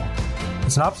personal.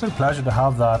 It's an absolute pleasure to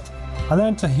have that, and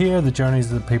then to hear the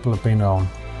journeys that people have been on.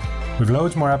 We've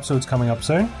loads more episodes coming up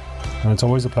soon, and it's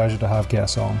always a pleasure to have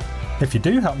guests on. If you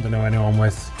do happen to know anyone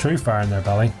with true fire in their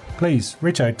belly, please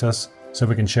reach out to us so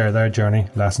we can share their journey,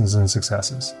 lessons and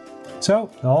successes. So,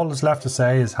 all that's left to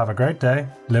say is have a great day,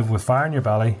 live with fire in your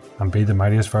belly, and be the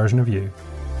mightiest version of you.